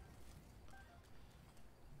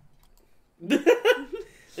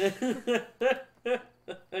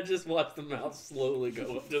 I just watched the mouse slowly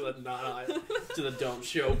go up to the don't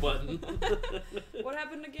show button. What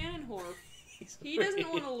happened to Ganondorf? He doesn't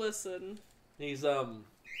want to listen. He's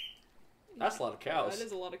that's a lot of cows. That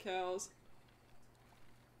is a lot of cows.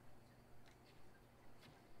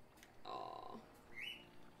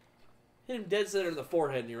 Hit him dead center in the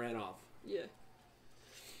forehead and he ran off. Yeah.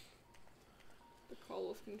 The call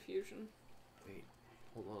of confusion. Wait,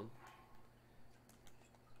 hold on.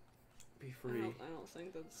 Be free. I don't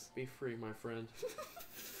think that's... Be free, my friend.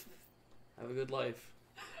 Have a good life.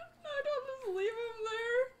 I don't just leave him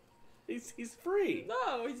there. He's free.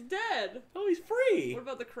 No, he's dead. Oh, he's free. What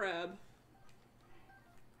about the crab?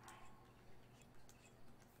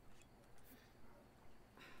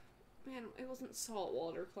 Man, it wasn't salt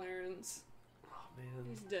water, Clarence. Oh, man.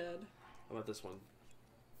 He's dead. How about this one?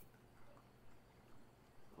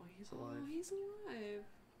 Oh, he's alive. Oh, he's alive.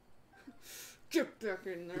 Get back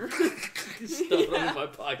in there. Stuff it in my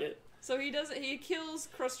pocket. So he kills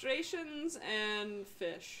crustaceans and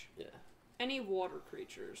fish. Yeah. Any water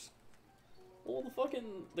creatures. Well,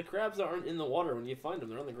 the crabs aren't in the water when you find them.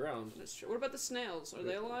 They're on the ground. That's true. What about the snails? Are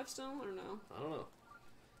they alive still or no? I don't know.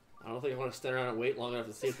 I don't think I want to stand around and wait long enough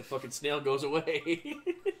to see if the fucking snail goes away.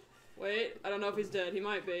 Wait, I don't know if he's dead. He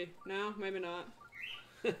might be. No, maybe not.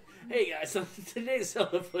 Hey guys, so today's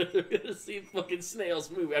Celebrate, we're gonna see fucking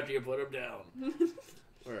snails move after you put them down.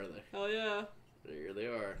 Where are they? Hell yeah. There they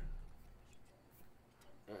are.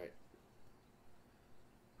 Alright.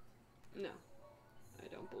 No. I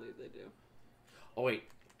don't believe they do. Oh wait.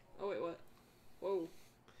 Oh wait, what? Whoa.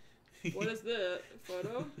 What is that?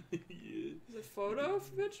 Photo? Yeah. Is it photo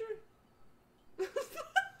picture?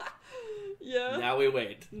 Yeah. Now we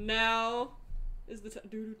wait. Now is the time.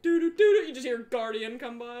 Doo doo doo doo doo. You just hear Guardian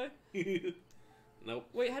come by. Nope.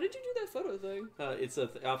 Wait, how did you do that photo thing? It's a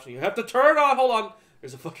option. You have to turn on. Hold on.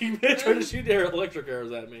 There's a fucking bitch trying to shoot their electric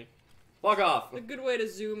arrows at me. Fuck off. A good way to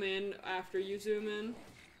zoom in after you zoom in.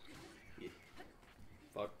 Yeah.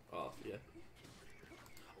 Fuck off, yeah.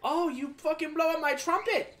 Oh, you fucking blowing my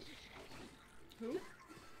trumpet! Who?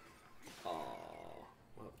 Oh.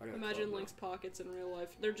 Well, I gotta Imagine close Link's pockets in real life.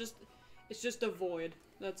 They're just... It's just a void.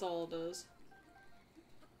 That's all it does.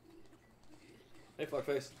 Hey,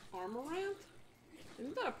 fuckface. Armoranth?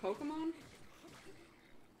 Isn't that a Pokemon?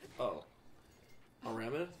 Oh.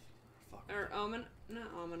 Araminth? Fuck. Or not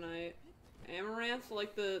Ammonite. Amaranth,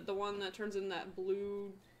 like the one that turns in that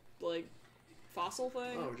blue, like, fossil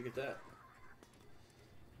thing? Oh, where'd you get that?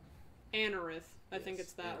 Anorith. I think Yes,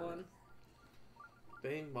 it's that Anorith. one.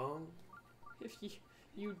 Bing bong. If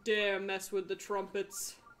you dare mess with the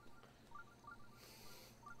trumpets.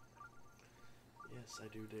 Yes, I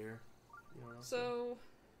do dare. You know what else? So...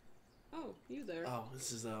 Oh, you there. Oh,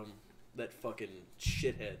 this is, that fucking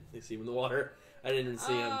shithead. You see him in the water? I didn't even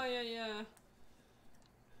see him. Oh, yeah, yeah.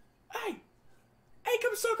 Hey! Hey,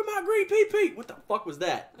 come suck on my green pee-pee! What the fuck was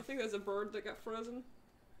that? I think that's a bird that got frozen.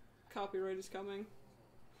 Copyright is coming.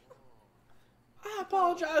 I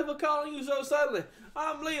apologize for calling you so suddenly.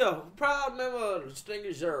 I'm Leo, proud member of the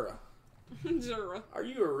Stinger Zura. Zura. Are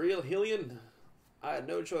you a real Hylian? I had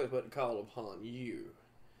no choice but to call upon you.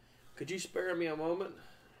 Could you spare me a moment?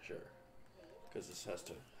 Sure. Because this has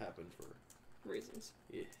to happen for... Reasons.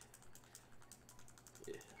 Yeah.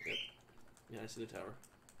 Yeah. Yep. Yeah, I see the tower.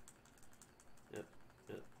 Yep.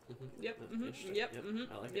 Yep. Mm-hmm. Yep. Yep. Mm-hmm. Interesting. Yep. Yep.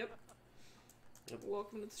 Mm-hmm. I like Yep. Yep.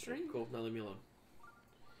 Welcome to the stream. Cool. Now leave me alone.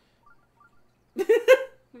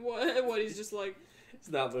 What? He's just like... It's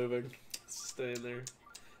not moving. It's staying there.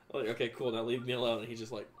 I'm like, okay, cool. Now leave me alone. And he's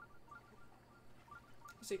just like,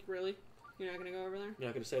 He's like, really? You're not gonna go over there? you're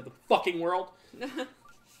not going to save the fucking world?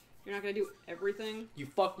 You're not gonna do everything? You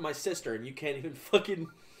fucked my sister and you can't even fucking...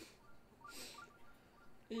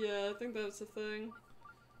 Yeah, I think that's the thing.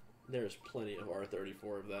 There's plenty of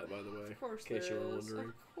R34 of that, by the way. Of course in case there you were is. wondering.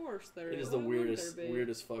 Of course there It is. is the Why wouldn't weirdest, there be?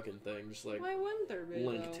 weirdest fucking thing. Just like Why wouldn't there be,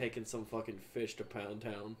 Link though? taking some fucking fish to Pound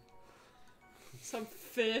Town. Some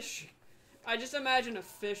fish. I just imagine a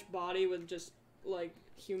fish body with just, like,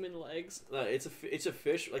 human legs. It's a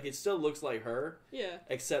fish. Like, it still looks like her, Yeah.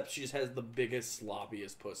 except she just has the biggest,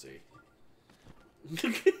 sloppiest pussy.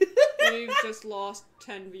 We've just lost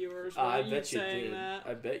 10 viewers. Why I are you bet you saying did. that?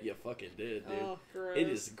 I bet you fucking did, dude. Oh, gross. It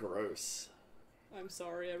is gross. I'm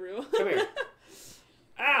sorry, everyone. Come here.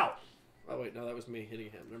 Ow! Oh, wait, no, that was me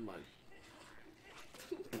hitting him. Never mind.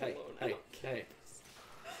 Hey, Blown hey, out. hey.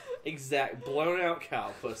 Blown out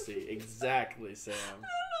cow pussy. Exactly, Sam. I don't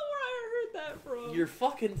know where I heard that from. Your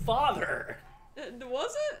fucking father.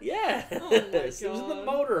 Was it? Yes. Oh my It was in the God.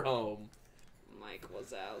 motorhome. Mike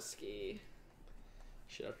Wazowski.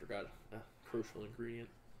 Shit, I forgot a crucial ingredient.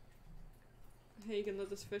 Hey, you can let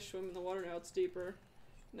this fish swim in the water now. It's deeper.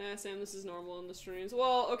 Nah, Sam, this is normal in the streams.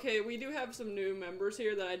 Well, okay, we do have some new members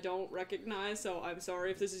here that I don't recognize, so I'm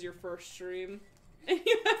sorry if this is your first stream. And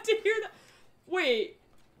you have to hear that. Wait,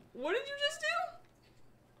 what did you just do?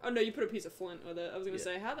 Oh, no, you put a piece of flint with it. I was gonna Yeah.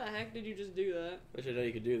 say, how the heck did you just do that? I should know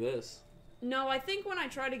you could do this. No, I think when I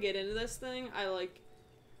tried to get into this thing, I, like,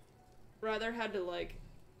 rather had to, like,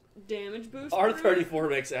 damage boost. R34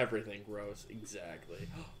 makes everything gross. Exactly.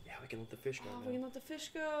 Yeah, we can let the fish go now. We can let the fish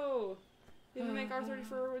go. Did we make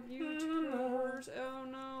R34 with YouTubers? Oh,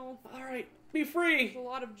 no. Alright, be free! There's a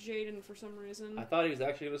lot of Jaden for some reason. I thought he was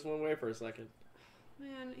actually going to swim away for a second.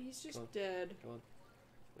 Man, he's just dead. Come on.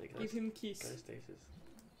 Wait, Give him kiss. Can I stasis?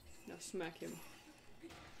 Now smack him.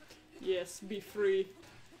 Yes, be free.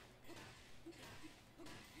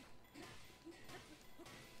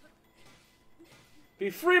 Be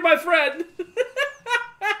free, my friend!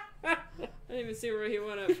 I didn't even see where he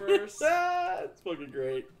went at first. It's fucking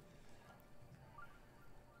great.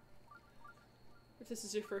 If this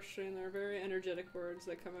is your first stream, there are very energetic words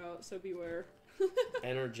that come out, so beware.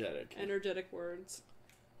 Energetic. Energetic words.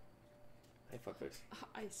 Hey, fuckface.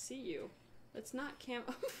 I see you. It's not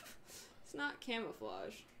it's not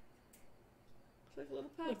camouflage. It's like a little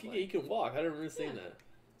pathway. Look, you can walk. I never even seen that.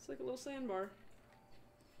 It's like a little sandbar.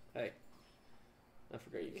 Hey. I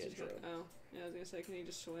forgot you can't swim. Oh. Yeah, I was gonna say, can you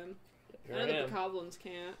just swim? Here I know I that am. the goblins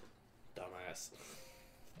can't. Dumbass.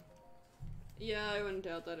 Yeah, I wouldn't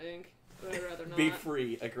doubt that, Ink. But I'd rather not. Be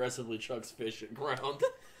free. Aggressively chucks fish at ground.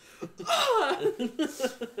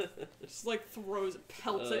 Just like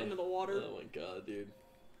pelts it into the water. Oh my god, dude.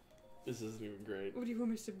 This isn't even great. What do you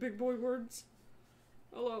want me to say? Big boy words?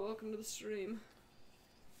 Hello, welcome to the stream.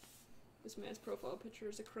 This man's profile picture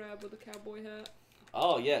is a crab with a cowboy hat.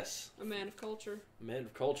 Oh, yes. A man of culture. Man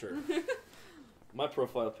of culture. My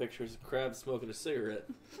profile picture is a crab smoking a cigarette.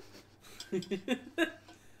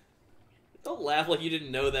 Don't laugh like you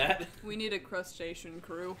didn't know that. We need a crustacean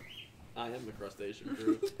crew. I am the crustacean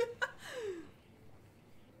crew.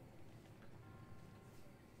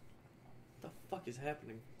 What the fuck is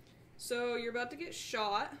happening? So, you're about to get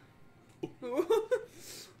shot.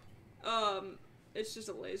 It's just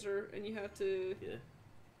a laser, and you have to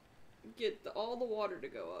get all the water to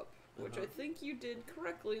go up, which I think you did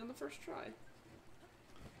correctly on the first try.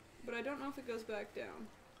 But I don't know if it goes back down.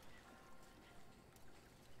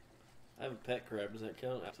 I have a pet crab. Does that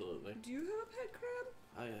count? Absolutely. Do you have a pet crab?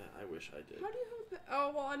 I wish I did. How do you have a pet?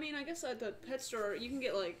 Oh, well, I mean, I guess at the pet store, you can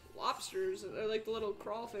get, like, lobsters, or, like, the little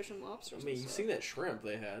crawfish and lobsters. I mean, you've seen that shrimp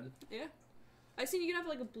they had. Yeah. I seen you can have,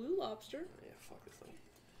 like, a blue lobster. Yeah, fuck this thing.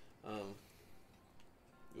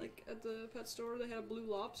 Like, at the pet store, they had a blue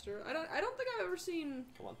lobster. I don't think I've ever seen...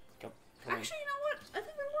 Come on. Actually, you know what? I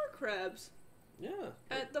think there were crabs. Yeah.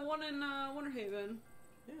 At the one in Winter Haven.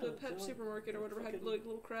 Yeah, The pet supermarket or whatever had, like,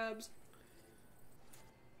 little crabs.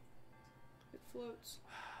 It floats.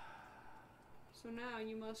 So now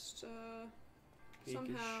you must,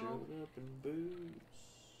 somehow... Showed up in boots.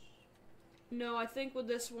 No, I think with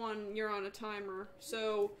this one, you're on a timer.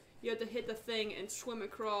 So you have to hit the thing and swim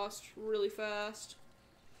across really fast.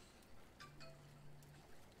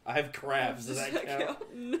 I have crabs. Does that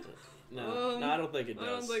count? No. No, I don't think it does. I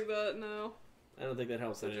don't think that, no. I don't think that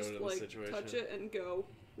helps So anyone just, in this situation. touch it and go.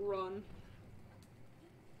 Run.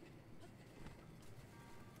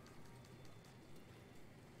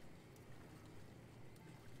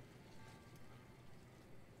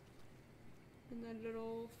 And then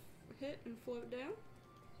it'll hit and float down.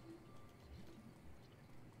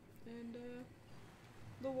 And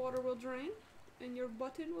the water will drain, and your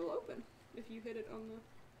button will open if you hit it on the...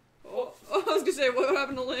 Oh, I was gonna say, what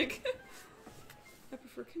happened to Link? I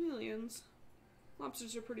prefer chameleons.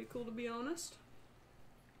 Lobsters are pretty cool, to be honest.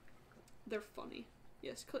 They're funny.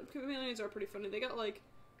 Yes, chameleons are pretty funny. They got, like,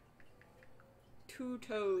 2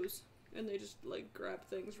 toes, and they just, like, grab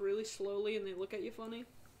things really slowly, and they look at you funny.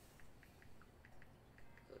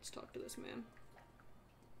 Let's talk to this man.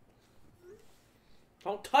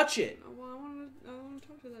 Don't touch it! Oh, well, I want to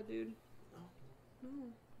talk to that dude. No.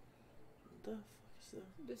 What the fuck is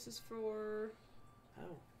that? This is for... How?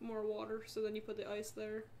 More water, so then you put the ice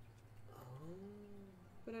there. Oh.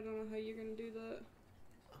 But I don't know how you're gonna do that.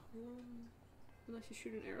 Unless you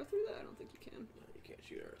shoot an arrow through that? I don't think you can. No, you can't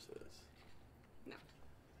shoot arrows through this. No.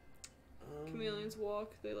 Chameleons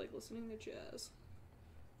walk, they like listening to jazz.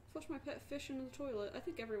 Flush my pet fish into the toilet. I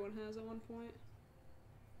think everyone has at one point.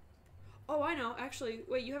 Oh, I know. Actually,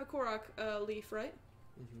 wait, you have a Korok leaf, right?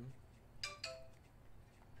 Mm-hmm.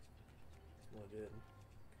 Well, I did.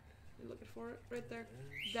 You're looking for it? Right there.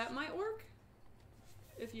 That might work.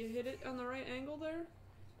 If you hit it on the right angle there,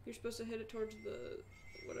 you're supposed to hit it towards the...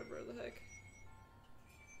 whatever the heck.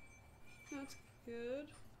 That's good.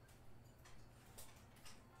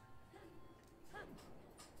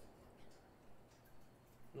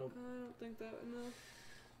 Nope. I don't think that... no.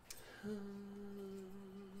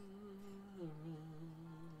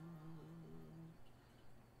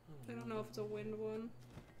 I don't know if it's a wind one.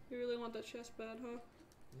 You really want that chest bad, huh?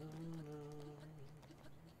 No, no.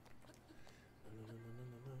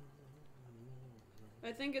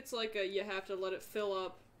 I think it's like a you have to let it fill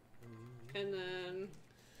up, and then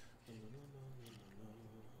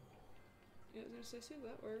yeah, I was gonna say, see if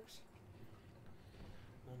that works.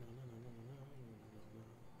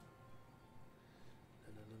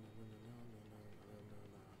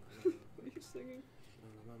 What are you singing?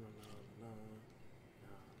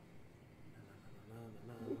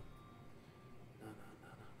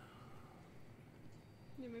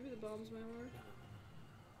 Yeah, maybe the bombs might work.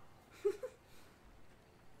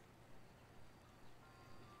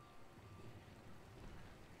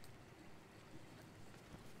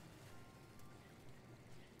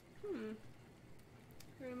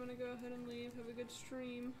 Alright, I'm gonna go ahead and leave. Have a good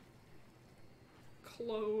stream.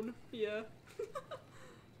 Clone. Yeah.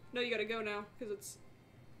 No, you gotta go now, because it's...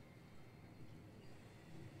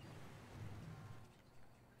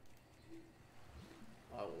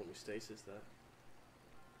 Oh, let me stasis that.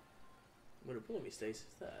 What let me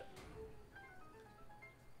stasis that?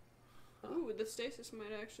 Huh. Ooh, the stasis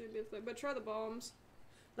might actually be a thing. But try the bombs.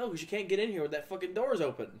 No, because you can't get in here with that fucking door's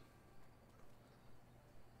open.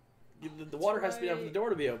 The water has to be down for the door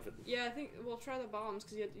to be open. Yeah, I think we'll try the bombs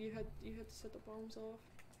because you had to set the bombs off.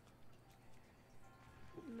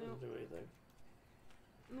 No. Doesn't do anything.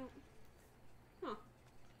 No. Huh.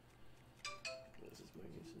 This is my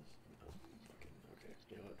uses. Oh, fucking okay.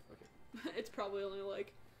 You know what? Fuck it. It's probably only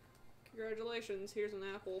like, congratulations. Here's an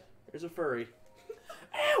apple. There's a furry.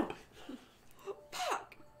 Ow!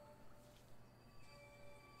 Fuck.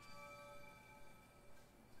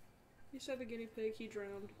 I used to have a guinea pig. He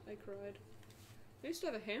drowned. I cried. I used to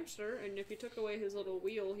have a hamster, and if you took away his little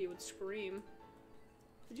wheel, he would scream.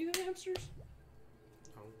 Did you have hamsters?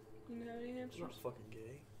 No. You didn't have any I'm hamsters? not fucking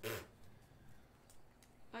gay.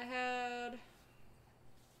 I had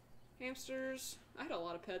hamsters. I had a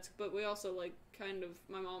lot of pets, but we also like kind of.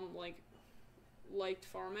 My mom liked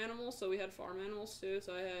farm animals, so we had farm animals too.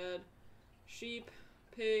 So I had sheep,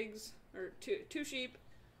 pigs, or two sheep,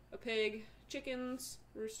 a pig, chickens,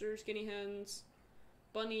 roosters, guinea hens,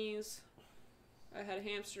 bunnies. I had a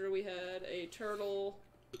hamster. We had a turtle.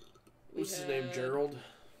 What's his name? Gerald?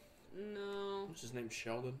 No. What's his name?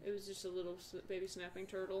 Sheldon? It was just a little baby snapping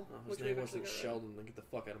turtle. Oh, his name wasn't Sheldon. Then get the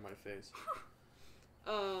fuck out of my face.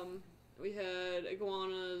 We had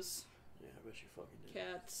iguanas. Yeah, I bet you fucking did.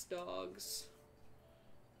 Cats, dogs,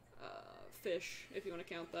 fish, if you want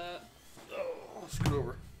to count that. Oh, screw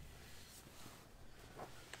over.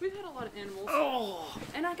 We've had a lot of animals. Oh!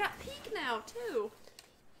 And I got Peek now, too.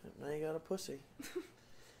 Now you got a pussy.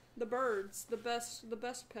 The birds. The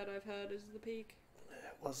best pet I've had is the Peek.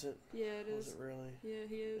 Was it? Yeah, it is. Was it really? Yeah,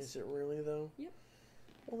 he is. Is it really, though? Yep.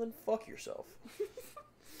 Well, then fuck yourself.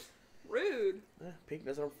 Rude. Peek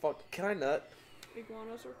doesn't fuck. Can I nut?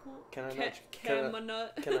 Iguanas are cool. Can I nut? Can I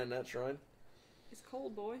nut? Can I nut, Shrine? It's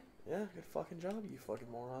cold, boy. Yeah, good fucking job, you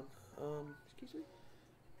fucking moron. Excuse me?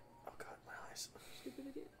 Oh god, my eyes. Stupid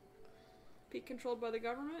idiot. Peek controlled by the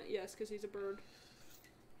government? Yes, because he's a bird.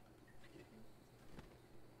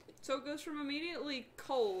 So it goes from immediately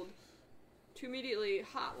cold to immediately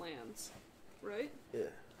hot lands, right?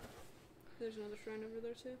 Yeah. There's another shrine over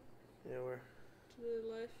there too. Yeah, where? To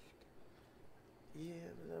the left.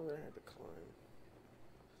 Yeah, but I would have to climb.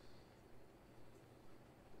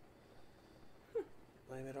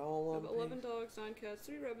 Blame it all on I have 11 dogs, 9 cats,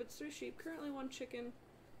 3 rabbits, 3 sheep, currently 1 chicken.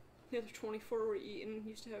 The other 24 were eaten.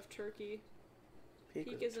 Used to have turkey.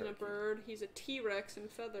 Peek isn't a bird. He's a T-Rex in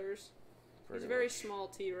feathers. He's a very small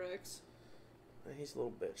T-Rex. He's a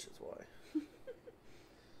little bitch, that's why.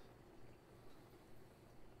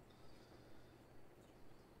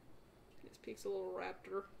 This Peek's a little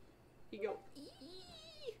raptor. He go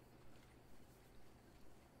eee.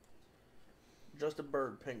 Just a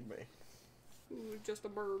bird pinged me. Ooh, just a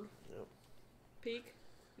bird. Yep. Peek?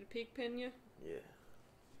 Did Peek pin you? Yeah.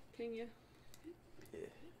 Ping you? Yeah.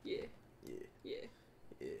 Yeah. Yeah. Yeah.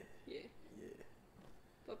 Yeah. Yeah. Yeah.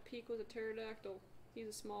 Thought Peek was a pterodactyl. He's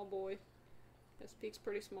a small boy. Yes, Peek's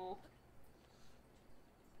pretty small.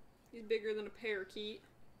 He's bigger than a parakeet.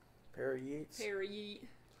 Parakeets? Parakeet.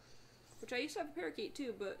 Which I used to have a parakeet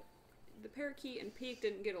too, but the parakeet and Peek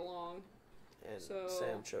didn't get along. And so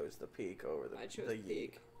Sam chose the peak over the I chose the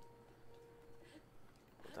Peek.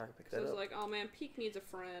 I can pick So that I was up. like, oh man, Peek needs a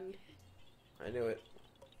friend. I knew it.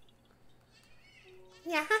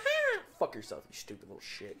 Yeah. Fuck yourself, you stupid little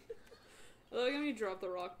shit. Look at me drop the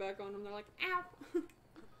rock back on him. They're like, ow.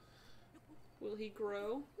 Will he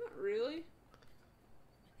grow? Not really.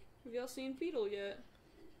 Have y'all seen Beetle yet?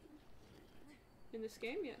 In this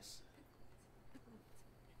game, yes.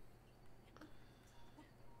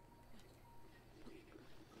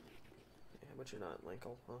 But you're not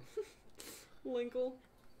Linkle, huh? Linkle.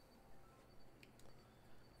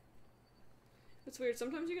 It's weird.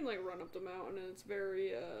 Sometimes you can like run up the mountain and it's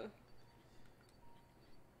very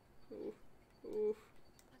ooh.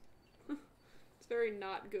 It's very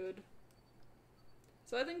not good.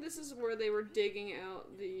 So I think this is where they were digging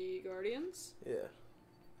out the Guardians. Yeah.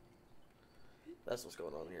 That's what's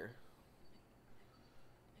going on here.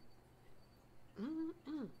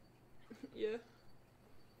 Yeah.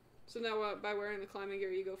 So now by wearing the climbing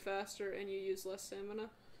gear you go faster and you use less stamina?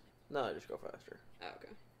 No, I just go faster. Oh, okay.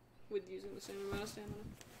 With using the same amount of stamina.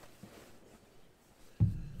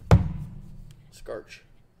 Scarch.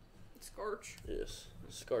 Scorch. Yes.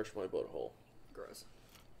 Scarch my butthole. Gross.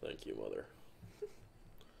 Thank you, mother.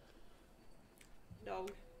 Dog.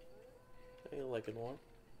 Hey, Lycan one.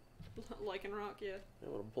 Lycan rock, yeah. I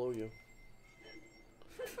want to blow you.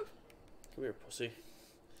 Come here, pussy.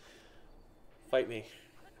 Fight me.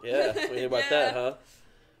 Yeah, what do you think about that, huh?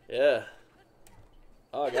 Yeah.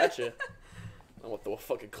 Oh, I got you. I'm gonna throw a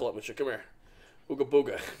fucking club at you. Come here. Ooga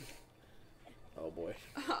booga. Oh boy.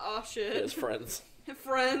 Oh shit. His friends.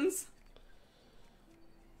 Friends.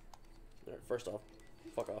 Alright, first off,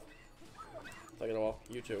 fuck off. Second of all,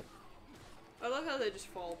 you too. I love how they just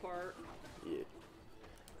fall apart. Yeah.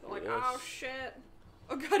 They're like, Yes. oh shit.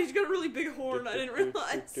 Oh god, he's got a really big horn. I didn't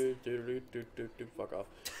realize. Fuck off.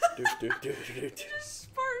 Just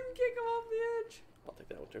Spartan kick him off the edge. I'll take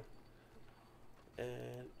that one too.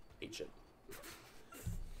 And eat shit.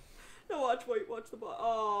 No, watch the body.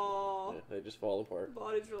 Oh. Yeah, they just fall apart.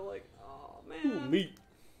 Bodies are like, oh man. Ooh, meat.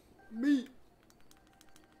 Meat.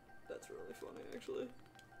 That's really funny, actually.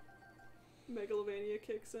 Megalovania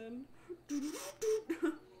kicks in.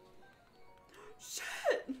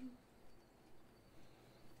 Shit!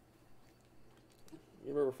 You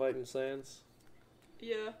remember fighting Sans?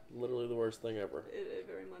 Yeah, Literally the worst thing ever. it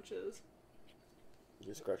very much is.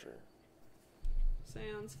 You scratch her.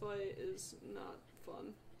 Sans fight is not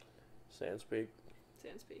fun. Sans Peak.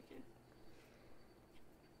 Sans Peak, yeah.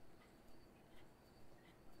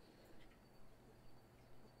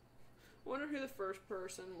 I wonder who the first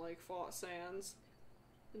person, like, fought Sans.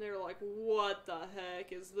 And they were like, what the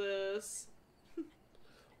heck is this?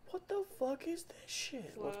 What the fuck is this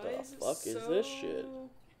shit? Why What the is it fuck is this so- shit?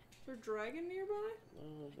 Is there a dragon nearby? I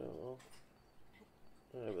don't know.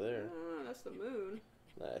 Over there. Ah, that's the moon.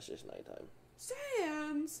 Nah, it's just nighttime.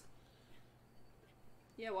 Sans!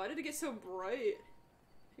 Yeah, why did it get so bright?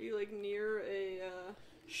 Are you, like, near a,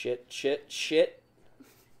 Shit. near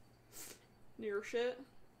shit?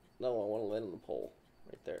 No, I want to land on the pole.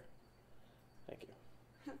 Right there. Thank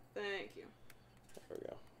you. Thank you. There we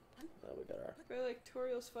go. Now we got our... I feel like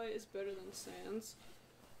Toriel's fight is better than Sans.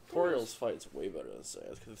 Toriel's fight's way better than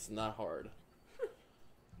Sans, because it's not hard.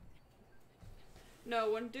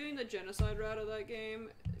 No, when doing the genocide route of that game,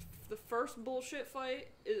 the first bullshit fight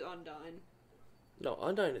is Undyne. No,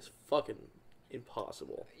 Undyne is fucking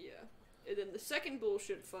impossible. Yeah. And then the second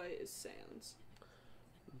bullshit fight is Sans.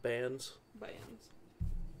 Bands.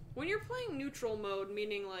 When you're playing neutral mode,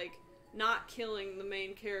 meaning like not killing the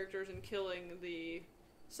main characters and killing the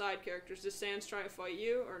side characters, does Sans try to fight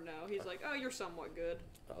you or no? He's like, oh, you're somewhat good.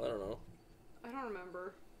 I don't know. I don't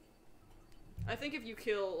remember. I think if you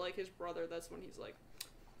kill like his brother, that's when he's like.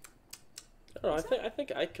 I don't know. I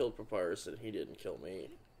think I killed Papyrus and he didn't kill me.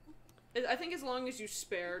 I think as long as you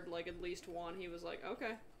spared like at least one, he was like,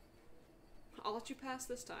 okay, I'll let you pass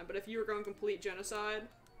this time. But if you were going complete genocide,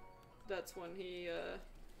 that's when he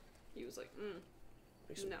was like,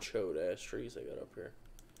 Like some No. chode ass trees I got up here.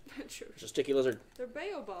 Sure. There's a sticky lizard. They're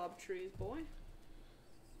baobab trees, boy.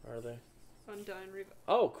 Are they? Undyne Revo.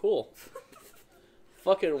 Oh, cool.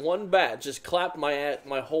 Fucking one bat just clapped my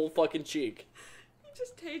whole fucking cheek. He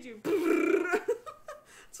just tased you.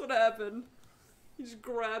 That's what happened. He just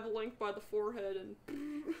grabbed Link by the forehead and.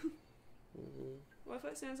 Well, I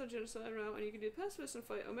fight Sans on genocide route, and you can do pacifist and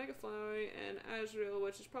fight Omega Flowery and Azrael,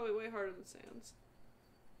 which is probably way harder than Sans.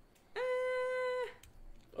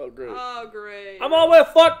 Oh, great. Oh, great. I'm all the way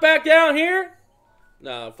fuck back down here?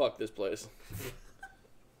 Nah, fuck this place.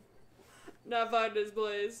 Not find his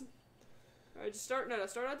blaze. Alright, just start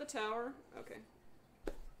at the tower. Okay.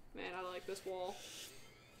 Man, I like this wall.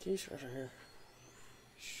 Can you scratch right here?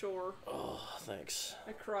 Sure. Oh, thanks.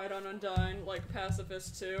 I cried on Undyne, like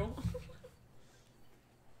Pacifist too.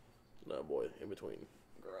 No, boy, in between.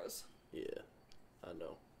 Gross. Yeah, I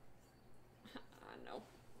know. I know.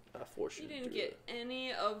 I forced you You to didn't do get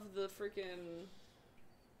any of the freaking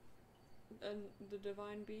the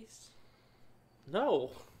divine beast. that. No.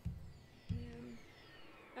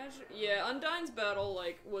 Yeah, Undyne's battle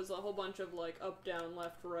like was a whole bunch of like up, down,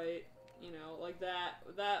 left, right, You know, like that,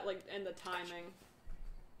 like, and the timing.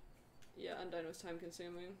 Yeah, Undyne was time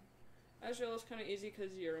consuming. Azrael is kind of easy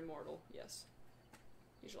because you're immortal, yes.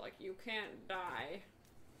 He's like, you can't die.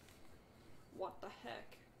 What the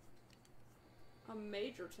heck? A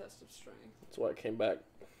major test of strength. That's why I came back.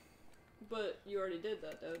 But you already did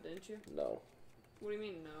that, though, didn't you? No. What do you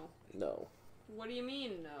mean, no? No. What do you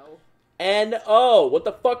mean, no? N-O! What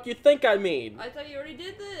the fuck you think I mean? I thought you already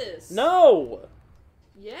did this! No!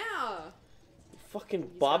 Yeah! You fucking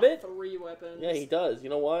He's bobbit? got 3 weapons. Yeah, he does. You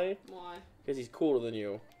know why? Why? Because he's cooler than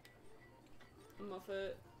you.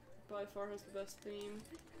 Muffet by far has the best theme.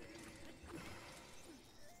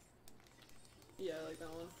 Yeah, I like that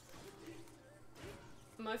one.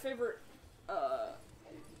 My favorite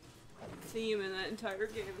theme in that entire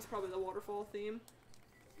game is probably the waterfall theme.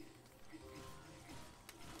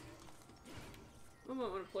 I might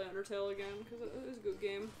want to play Undertale again because it was a good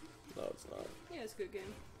game. No, it's not. Yeah, it's a good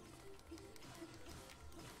game.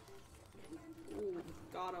 Ooh,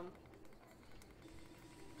 got him.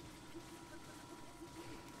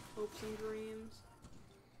 Hopes and dreams.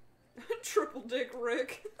 Triple Dick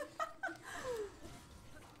Rick.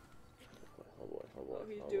 Oh boy, oh boy. Oh,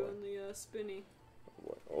 he's oh doing boy. the spinny.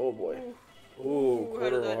 Oh boy. Ooh, Ooh, how quarter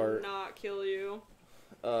did of a that heart. not kill you?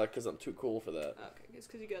 Because I'm too cool for that. Okay, it's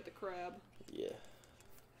because you got the crab. Yeah.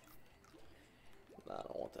 Nah, I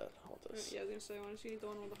don't want that. I want this. Yeah, I was gonna say, why don't you eat the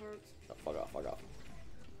one with the hearts? Oh, fuck off, fuck off.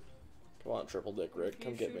 Come on, Triple Dick Rick, You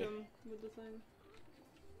come get me. shoot him with the thing.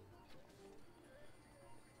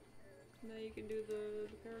 Now you can do the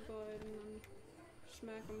paraglide and then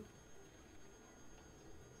smack him.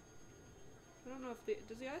 I don't know if the...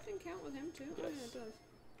 Does the eye thing count with him too? Oh yeah, it does.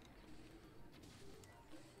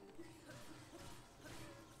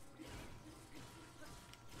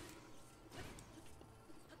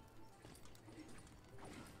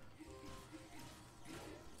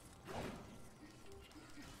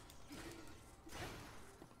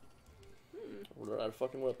 We're out of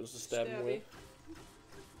fucking weapons to stab him Stabby. with.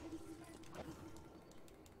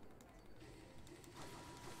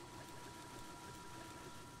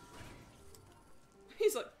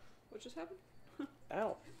 He's like, what just happened? Ow.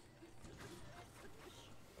 Ow.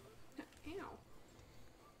 Do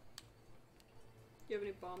you have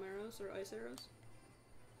any bomb arrows or ice arrows?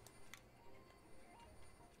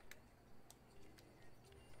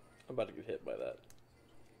 I'm about to get hit by that.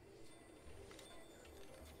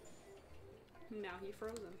 Now he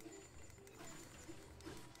frozen.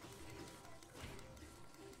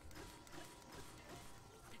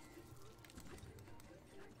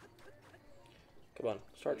 Come on,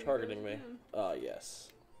 start You targeting go me. again. Yes.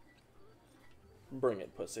 Bring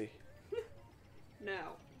it, pussy.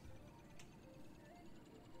 Now.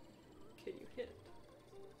 Can you hit?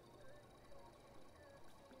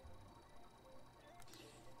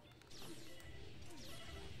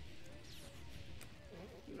 I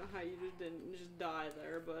don't know how you didn't just die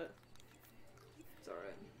there, but it's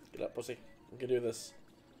alright. Get up, pussy. We can do this.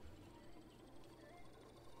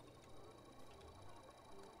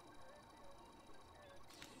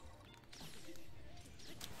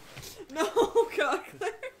 No, God,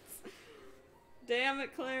 Clarence! Damn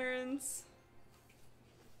it, Clarence!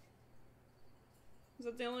 Is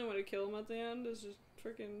that the only way to kill him at the end? Is just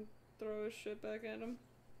freaking throw his shit back at him?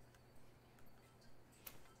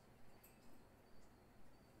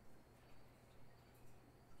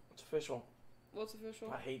 It's official. What's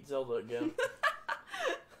official? I hate Zelda again.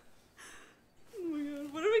 Oh my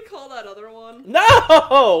god. What did we call that other one?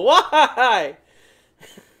 No! Why?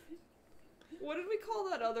 What did we call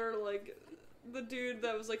that other, like, the dude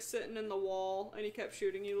that was, like, sitting in the wall and he kept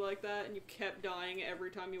shooting you like that and you kept dying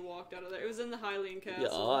every time you walked out of there? It was in the Hylian Castle.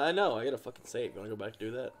 Yeah, I know. I gotta fucking save. You wanna go back and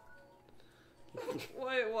do that?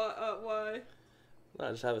 Wait, why?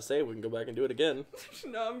 No, just have a save. We can go back and do it again.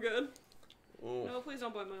 No, I'm good. Mm. No, please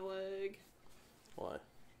don't bite my leg. Why?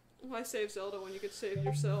 Why save Zelda when you could save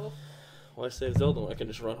yourself? Why save Zelda when I can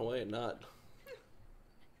just run away and not?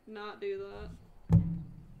 Not do that.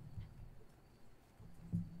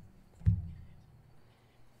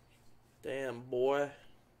 Damn, boy.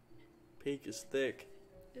 Peak is thick.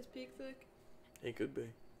 Is Peak thick? He could be.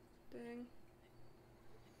 Dang.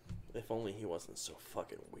 If only he wasn't so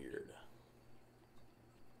fucking weird.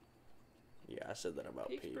 Yeah, I said that about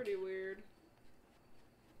Peak's Peak. pretty weird.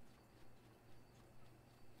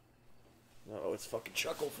 No, it's fucking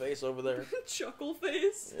Chuckle Face over there. Chuckle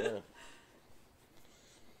Face? Yeah.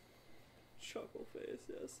 Chuckle Face,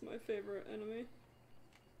 yes. My favorite enemy.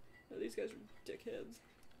 Oh, these guys are dickheads.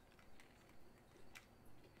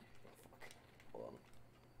 Hold on.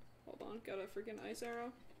 Hold on, got a freaking ice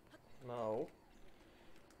arrow? No.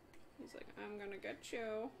 He's like, I'm gonna get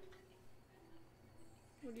you.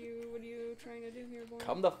 What are you trying to do here, boy?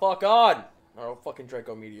 Come the fuck on! Or I'll fucking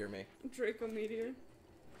Draco Meteor me. Draco Meteor.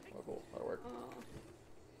 Oh, cool. That'll work.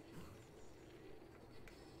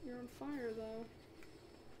 You're on fire, though.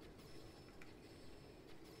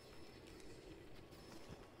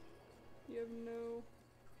 You have no...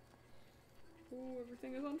 Oh,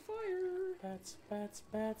 everything is on fire. Bats, bats,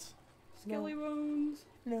 bats. Skelly bones.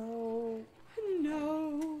 No.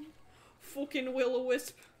 No. Fucking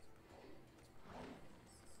will-o-wisp.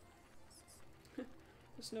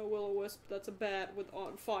 There's no will-o-wisp. That's a bat with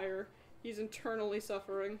on fire. He's internally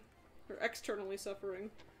suffering. Or externally suffering.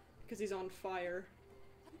 Because he's on fire.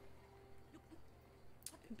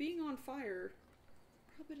 Being on fire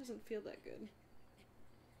probably doesn't feel that good.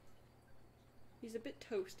 He's a bit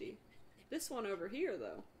toasty. This one over here,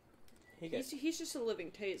 though, he's just a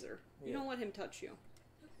living taser. You don't let him touch you.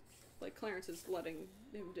 Like Clarence is letting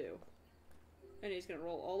him do. And he's gonna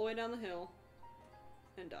roll all the way down the hill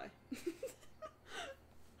and die.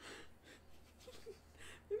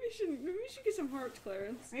 Maybe we should get some hearts,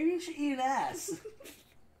 Clarence. Maybe you should eat an ass.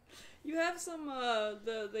 You have some,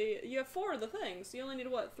 you have 4 of the things. You only need,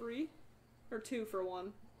 what, 3? Or 2 for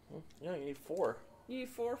 1? Yeah, you need 4. You need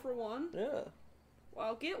 4 for 1? Yeah.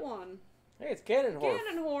 Well, get 1. Hey, it's Ganondorf.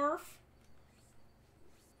 Ganondorf!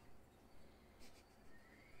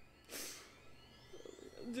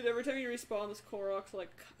 Dude, every time you respawn, this Korok's like,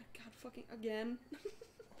 God fucking, again?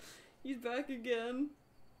 He's back again.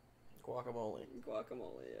 Guacamole.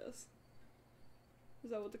 Guacamole, yes. Is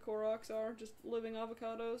that what the Koroks are? Just living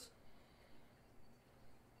avocados?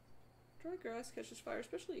 Dry grass catches fire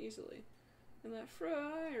especially easily, and that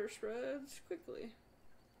fire spreads quickly.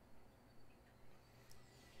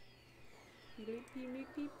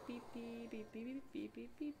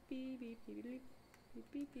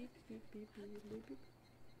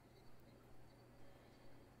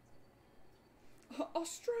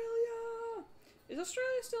 Australia! Is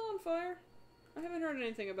Australia still on fire? I haven't heard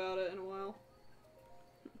anything about it in a while.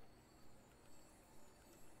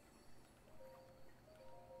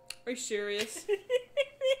 Are you serious?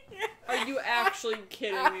 Are you actually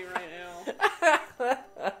kidding me right now?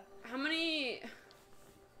 How many...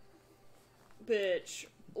 Bitch,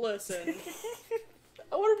 listen.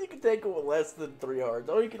 I wonder if you could take less than 3 hearts.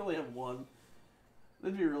 Oh, you can only have 1.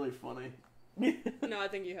 That'd be really funny. No, I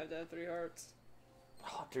think you have to have 3 hearts.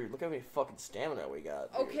 Oh, dude, look how many fucking stamina we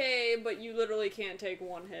got. Dude. Okay, but you literally can't take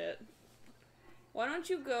 1 hit. Why don't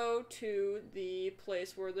you go to the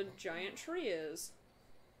place where the giant tree is?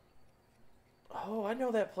 Oh, I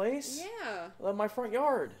know that place. Yeah. My front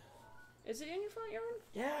yard. Is it in your front yard?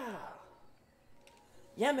 Yeah.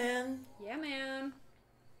 Yeah, man. Yeah, man.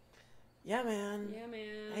 Yeah, man. Yeah,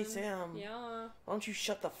 man. Hey, Sam. Yeah. Why don't you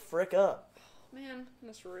shut the frick up? Man,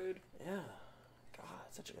 that's rude. Yeah. God,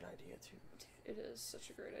 such a good idea, too. It is such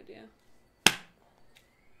a great idea.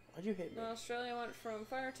 Why'd you hate me? Australia went from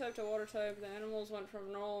fire type to water type. The animals went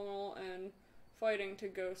from normal and fighting to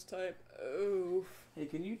ghost type. Oof. Hey,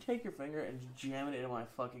 can you take your finger and jam it into my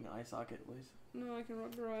fucking eye socket, please? No, I can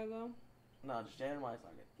rub your eye, though. No, just jam it in my eye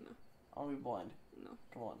socket. No. I'll be blind. No.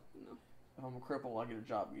 Come on. No. If I'm a cripple, I'll get a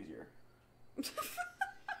job easier.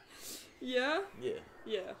 Yeah? Yeah.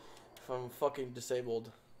 Yeah. If I'm fucking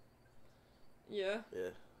disabled. Yeah?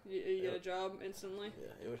 Yeah. You get a job instantly?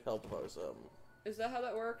 Yeah, it would help if I was, Is that how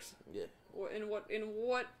that works? Yeah. In what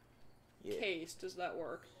Yeah. case does that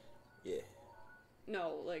work? Yeah.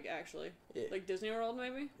 No, like, actually. Yeah. Like Disney World,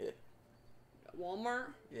 maybe? Yeah.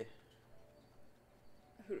 Walmart? Yeah.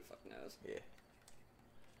 Who the fuck knows? Yeah.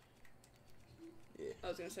 Yeah. I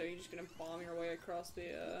was gonna say, you're just gonna bomb your way across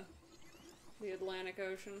the Atlantic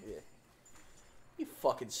Ocean. Yeah. You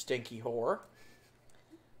fucking stinky whore.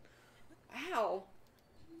 Ow!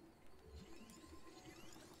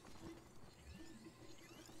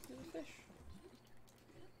 There's a fish.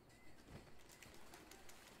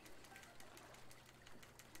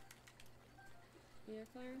 Yeah,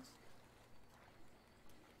 Clarence?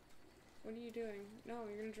 What are you doing? No,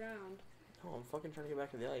 you're gonna drown. Oh, I'm fucking trying to get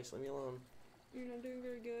back to the ice. Leave me alone. You're not doing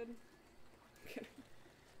very good.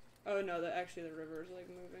 Oh no, actually the river is like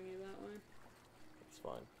moving you that way. It's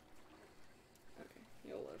fine. Okay,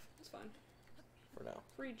 you'll live. It's fine. For now.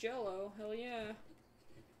 Free Jello, hell yeah.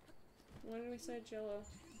 Why did we say Jello?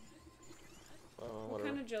 What Whatever.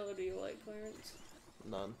 kind of Jello do you like, Clarence?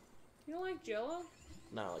 None. You don't like Jello?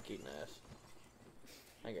 No, I like eating ass.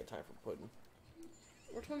 I ain't got time for pudding.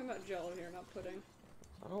 We're talking about Jello here, not pudding.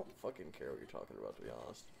 I don't fucking care what you're talking about, to be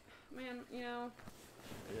honest. Man, you know,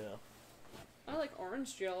 Yeah. I like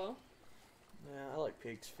orange Jello. Yeah, I like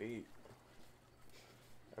pig's feet.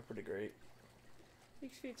 They're pretty great.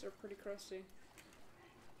 Pig's feet are pretty crusty.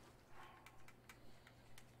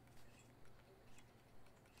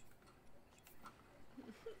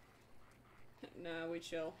 Nah, we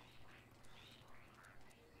chill.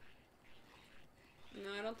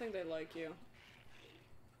 No, I don't think they like you.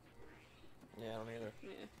 Yeah, I don't either.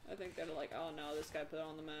 Yeah, I think they're like, oh no, this guy put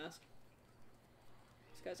on the mask.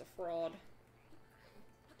 This guy's a fraud.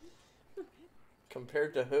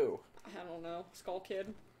 Compared to who? I don't know. Skull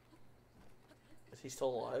Kid? Is he still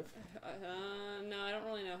alive? No, I don't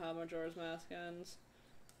really know how Majora's Mask ends.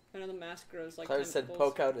 I know the mask grows like Claire said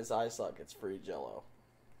poke out his eye sockets, free jello.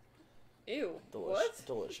 Ew. What?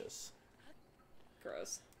 Delicious.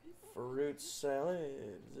 Gross. Fruit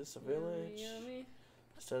salad. Is this a village? Yummy.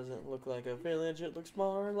 This doesn't look like a village, it looks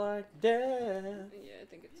more like death. Yeah, I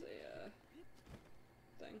think it's a,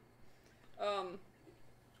 thing. What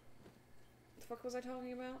the fuck was I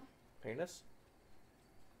talking about? Penis?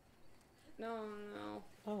 No.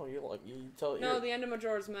 Oh, you tell No, the end of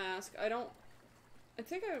Majora's Mask. Did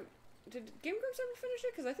Game Grumps ever finish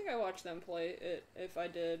it? Because I think I watched them play it, if I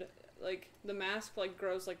did. Like, the mask, like,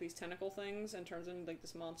 grows, like, these tentacle things and turns into, like,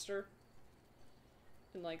 this monster.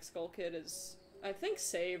 And, like, Skull Kid is, I think,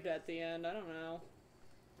 saved at the end. I don't know.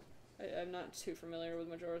 I'm not too familiar with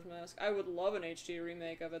Majora's Mask. I would love an HD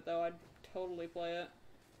remake of it, though. I'd totally play it.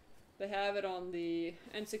 They have it on the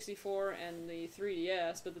N64 and the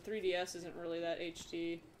 3DS, but the 3DS isn't really that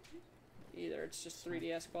HD either. It's just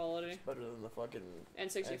 3DS quality. It's better than the fucking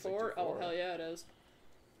N64? Oh, hell yeah, it is.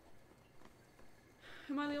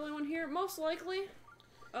 Am I the only one here? Most likely.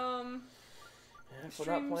 Yeah, if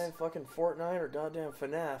we're not playing fucking Fortnite or goddamn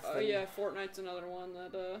FNAF. Oh, yeah, Fortnite's another one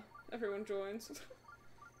that, everyone joins.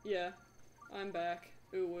 Yeah, I'm back.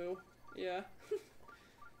 Ooh, woo. Yeah.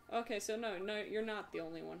 Okay, so no, you're not the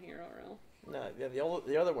only one here, RL. No, yeah,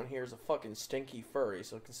 the other one here is a fucking stinky furry,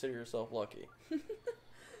 so consider yourself lucky.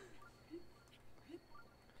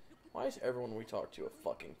 Why is everyone we talk to a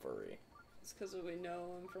fucking furry? It's because we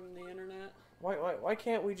know him from the internet. Why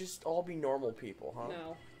can't we just all be normal people, huh?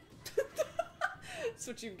 No. That's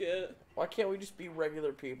what you get. Why can't we just be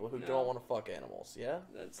regular people who don't want to fuck animals, yeah?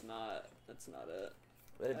 That's not it.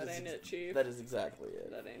 That ain't it, Chief. That is exactly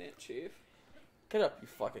it. That ain't it, Chief. Get up, you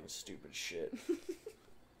fucking stupid shit.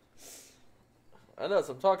 I know what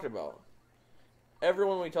I'm talking about.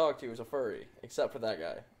 Everyone we talk to is a furry, except for that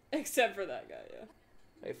guy. Except for that guy, yeah.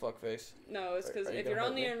 Hey, fuckface. No, it's because if you're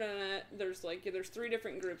on the internet, there's 3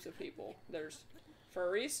 different groups of people. There's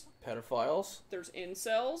furries. Pedophiles. There's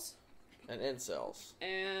incels. And incels.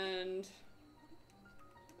 And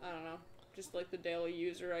I don't know. Just like the daily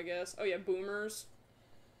user, I guess. Oh yeah, boomers.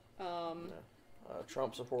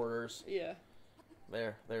 Trump supporters. Yeah.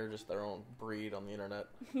 They're just their own breed on the internet.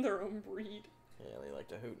 Their own breed. Yeah, they like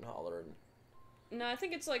to hoot and holler and... No, I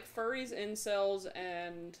think it's like furries, incels,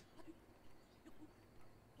 and...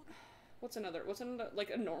 What's another,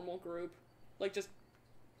 like a normal group? Like just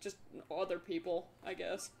other people, I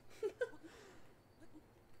guess.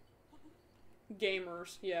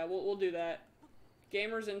 Gamers. Yeah, we'll do that.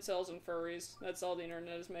 Gamers, incels, and furries. That's all the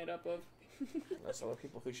internet is made up of. That's all the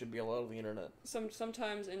people who should be allowed on the internet.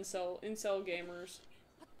 Sometimes incel gamers.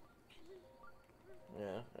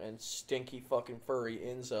 Yeah, and stinky fucking furry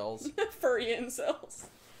incels. Furry incels.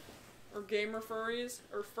 Or gamer furries.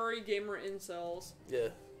 Or furry gamer incels. Yeah.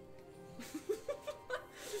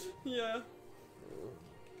 Yeah.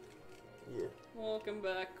 Yeah. Welcome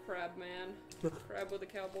back, Crab Man. Crab with a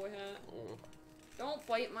cowboy hat. Don't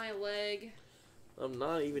bite my leg. I'm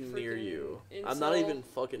not even near you. Incel. I'm not even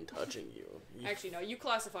fucking touching you. Actually, no, you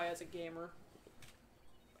classify as a gamer.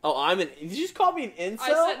 Oh, did you just call me an incel?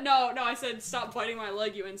 I said, no, I said, stop biting my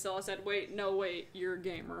leg, you incel. I said, wait, you're a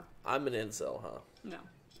gamer. I'm an incel, huh? No.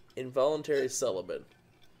 Involuntary celibate.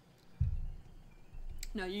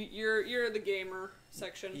 No, you're the gamer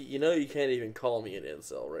section. You know you can't even call me an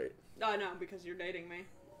incel, right? I know, because you're dating me.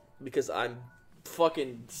 Because I'm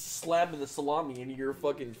fucking slapping the salami into your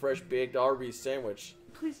fucking fresh baked Arby's sandwich.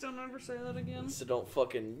 Please don't ever say that again. So don't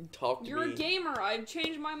fucking talk to me. You're a gamer. I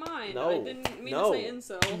changed my mind. No. I didn't mean to say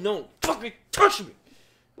incel. No, fucking touch me.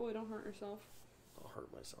 Boy, don't hurt yourself. I'll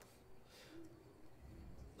hurt myself.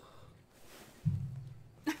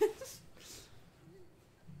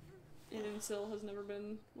 An incel has never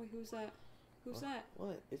been... Wait, who's that? Who's that?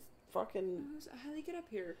 What? It's fucking... How do they get up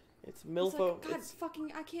here? It's Milfo. It's like, God,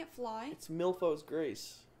 fucking... I can't fly. It's Milfo's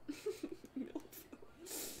Grace. Milfo.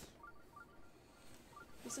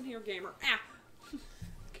 Listen here, gamer. Ah!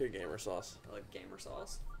 Care gamer sauce. I like gamer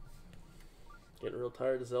sauce. Getting real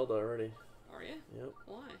tired of Zelda already. Are you? Yep.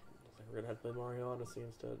 Why? I think we're gonna have to play Mario Odyssey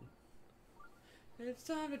instead. It's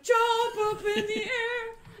time to jump up in the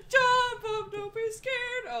air! Jump up, don't be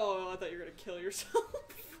scared! Oh, I thought you were gonna kill yourself.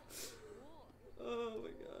 Oh my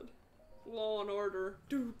god. Law and Order.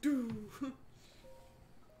 Do.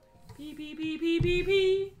 P P P P P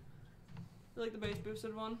P. I like the bass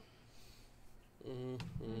boosted one.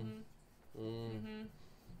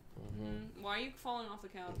 Why are you falling off the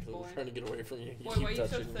couch, boy? I'm trying to get away from you. Boy, why are you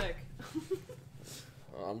so thick?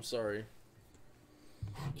 I'm sorry.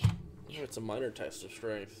 It's a minor test of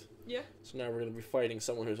strength. Yeah. So now we're going to be fighting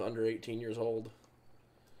someone who's under 18 years old.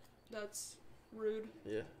 That's rude.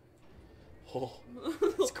 Yeah. Oh,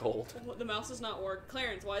 it's cold. The mouse does not work.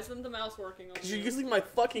 Clarence, why isn't the mouse working on Because you? you're using my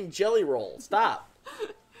fucking jelly roll. Stop.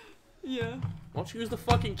 Yeah. Why don't you use the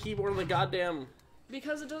fucking keyboard on the goddamn...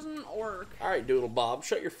 Because it doesn't work. Alright, Doodle Bob.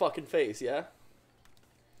 Shut your fucking face, yeah?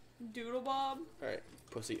 Doodle Bob? Alright,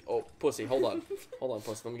 pussy. Oh, pussy, hold on. Hold on,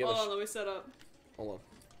 pussy. Let me get Hold on, let me set up. Hold on.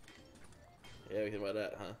 Yeah, we can about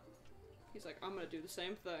that, huh? He's like, I'm gonna do the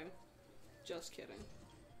same thing. Just kidding.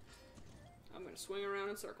 I'm gonna swing around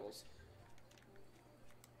in circles.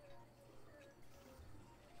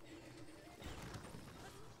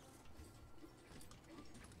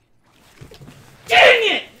 Dang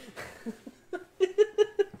it!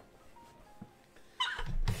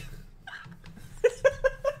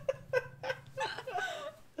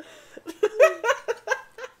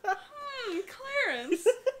 Clarence!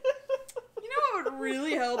 You know what would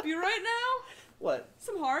really help you right now? What?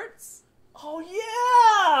 Some hearts. Oh,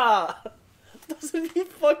 yeah! Those would be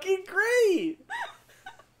fucking great!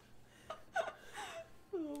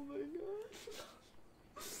 Oh my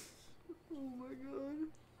god. Oh my god.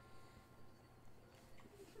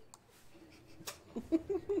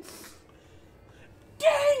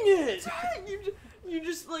 Dang it! You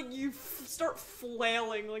just like, you start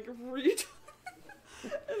flailing like a retard.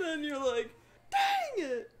 And then you're like, dang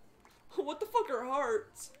it! What the fuck are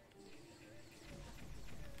hearts?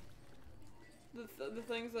 The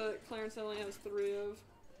things that Clarence only has 3 of.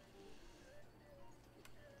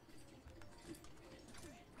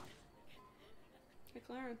 Hey,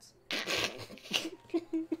 Clarence.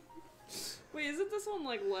 Wait, isn't this one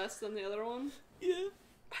like less than the other one? Yeah.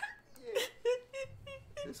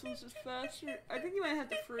 This one's just faster. I think you might have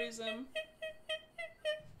to freeze him.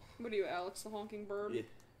 What are you, Alex, the honking bird? Yeah.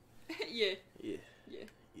 Yeah. Yeah. Yeah.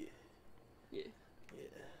 Yeah. Yeah. Yeah.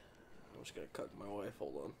 I'm just gonna cuck my wife.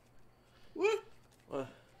 Hold on. What? What?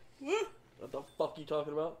 What? What the fuck you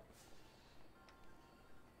talking about?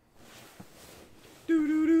 Do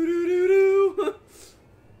do do do do do.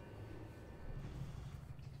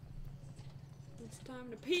 It's time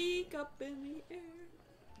to peek up in the air.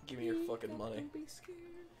 Give me your Peek fucking up money. and be scared.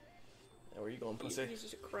 Yeah, where you going, pussy? He's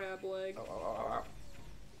just a crab leg. Fuck off.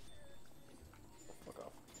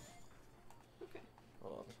 Okay.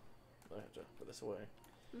 Hold on. I have to put this away.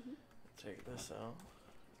 Mhm. Take this out.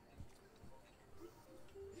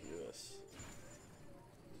 Do this.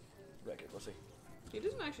 Wreck it, pussy. He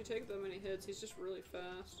doesn't actually take that many hits. He's just really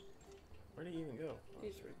fast. Where do you even go?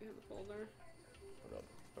 He's right behind the pole there. Hold up.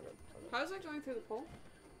 Hold up. Hold up. How's that going through the pole?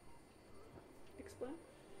 Explain.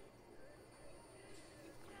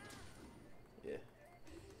 Yeah.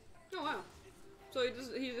 Oh wow. So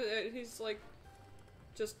he's like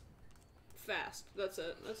just fast. That's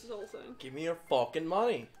it. That's his whole thing. Give me your fucking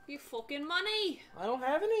money. You fucking money. I don't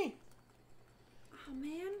have any. Oh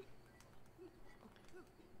man.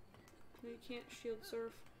 No, you can't shield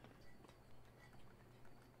surf.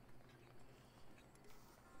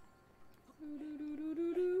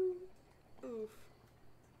 Oof.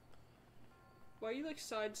 Why are you like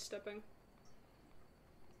sidestepping?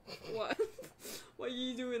 What? Why are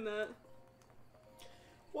you doing that?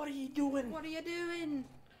 What are you doing? What are you doing?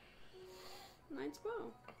 Nice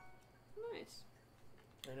bow. Nice.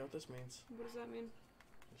 I know what this means. What does that mean?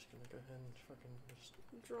 I'm just gonna go ahead and fucking just...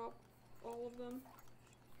 Drop all of them.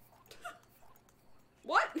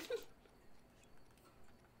 What?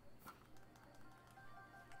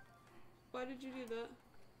 Why did you do that?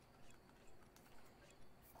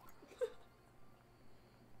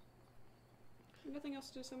 Nothing else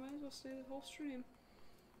to do, so I might as well stay the whole stream.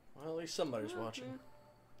 Well, at least somebody's Yeah, watching. yeah.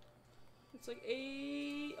 It's like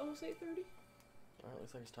almost 8:30. Well,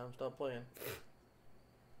 looks like it's time to stop playing.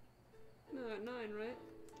 No, at 9, right?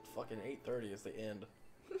 Fucking 8:30 is the end.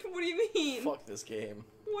 What do you mean? Fuck this game.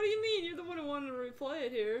 What do you mean? You're the one who wanted to replay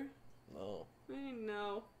it here. No. I mean,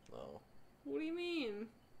 no. No. What do you mean?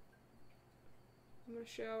 I'm gonna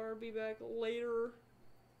shower, be back later.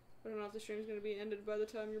 I don't know if the stream's gonna be ended by the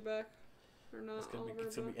time you're back or not. It's gonna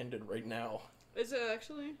Oliver, be ended right now. Is it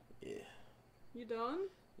actually? Yeah. You done?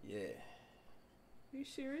 Yeah. Are you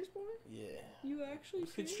serious, boy? Yeah. You actually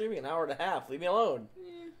You've been serious? streaming an hour and a half. Leave me alone.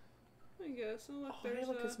 Yeah. I guess. Oh, look, Oh, there's hey,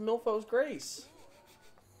 look, a... it's Milfo's Grace.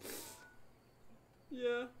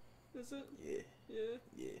 Yeah. Is it? Yeah. Yeah.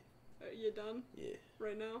 Yeah. You done? Yeah.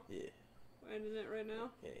 Right now? Yeah. ending it right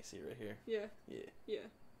now? Yeah, you see right here? Yeah. Yeah. Yeah.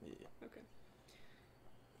 Yeah. Okay.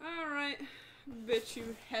 Alright. Bitch,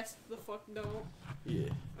 you hest the fuck don't. Yeah.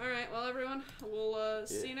 Alright, well, everyone, we'll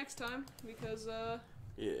see you next time because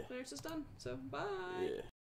Yeah. Lyrics is done. So, bye. Yeah.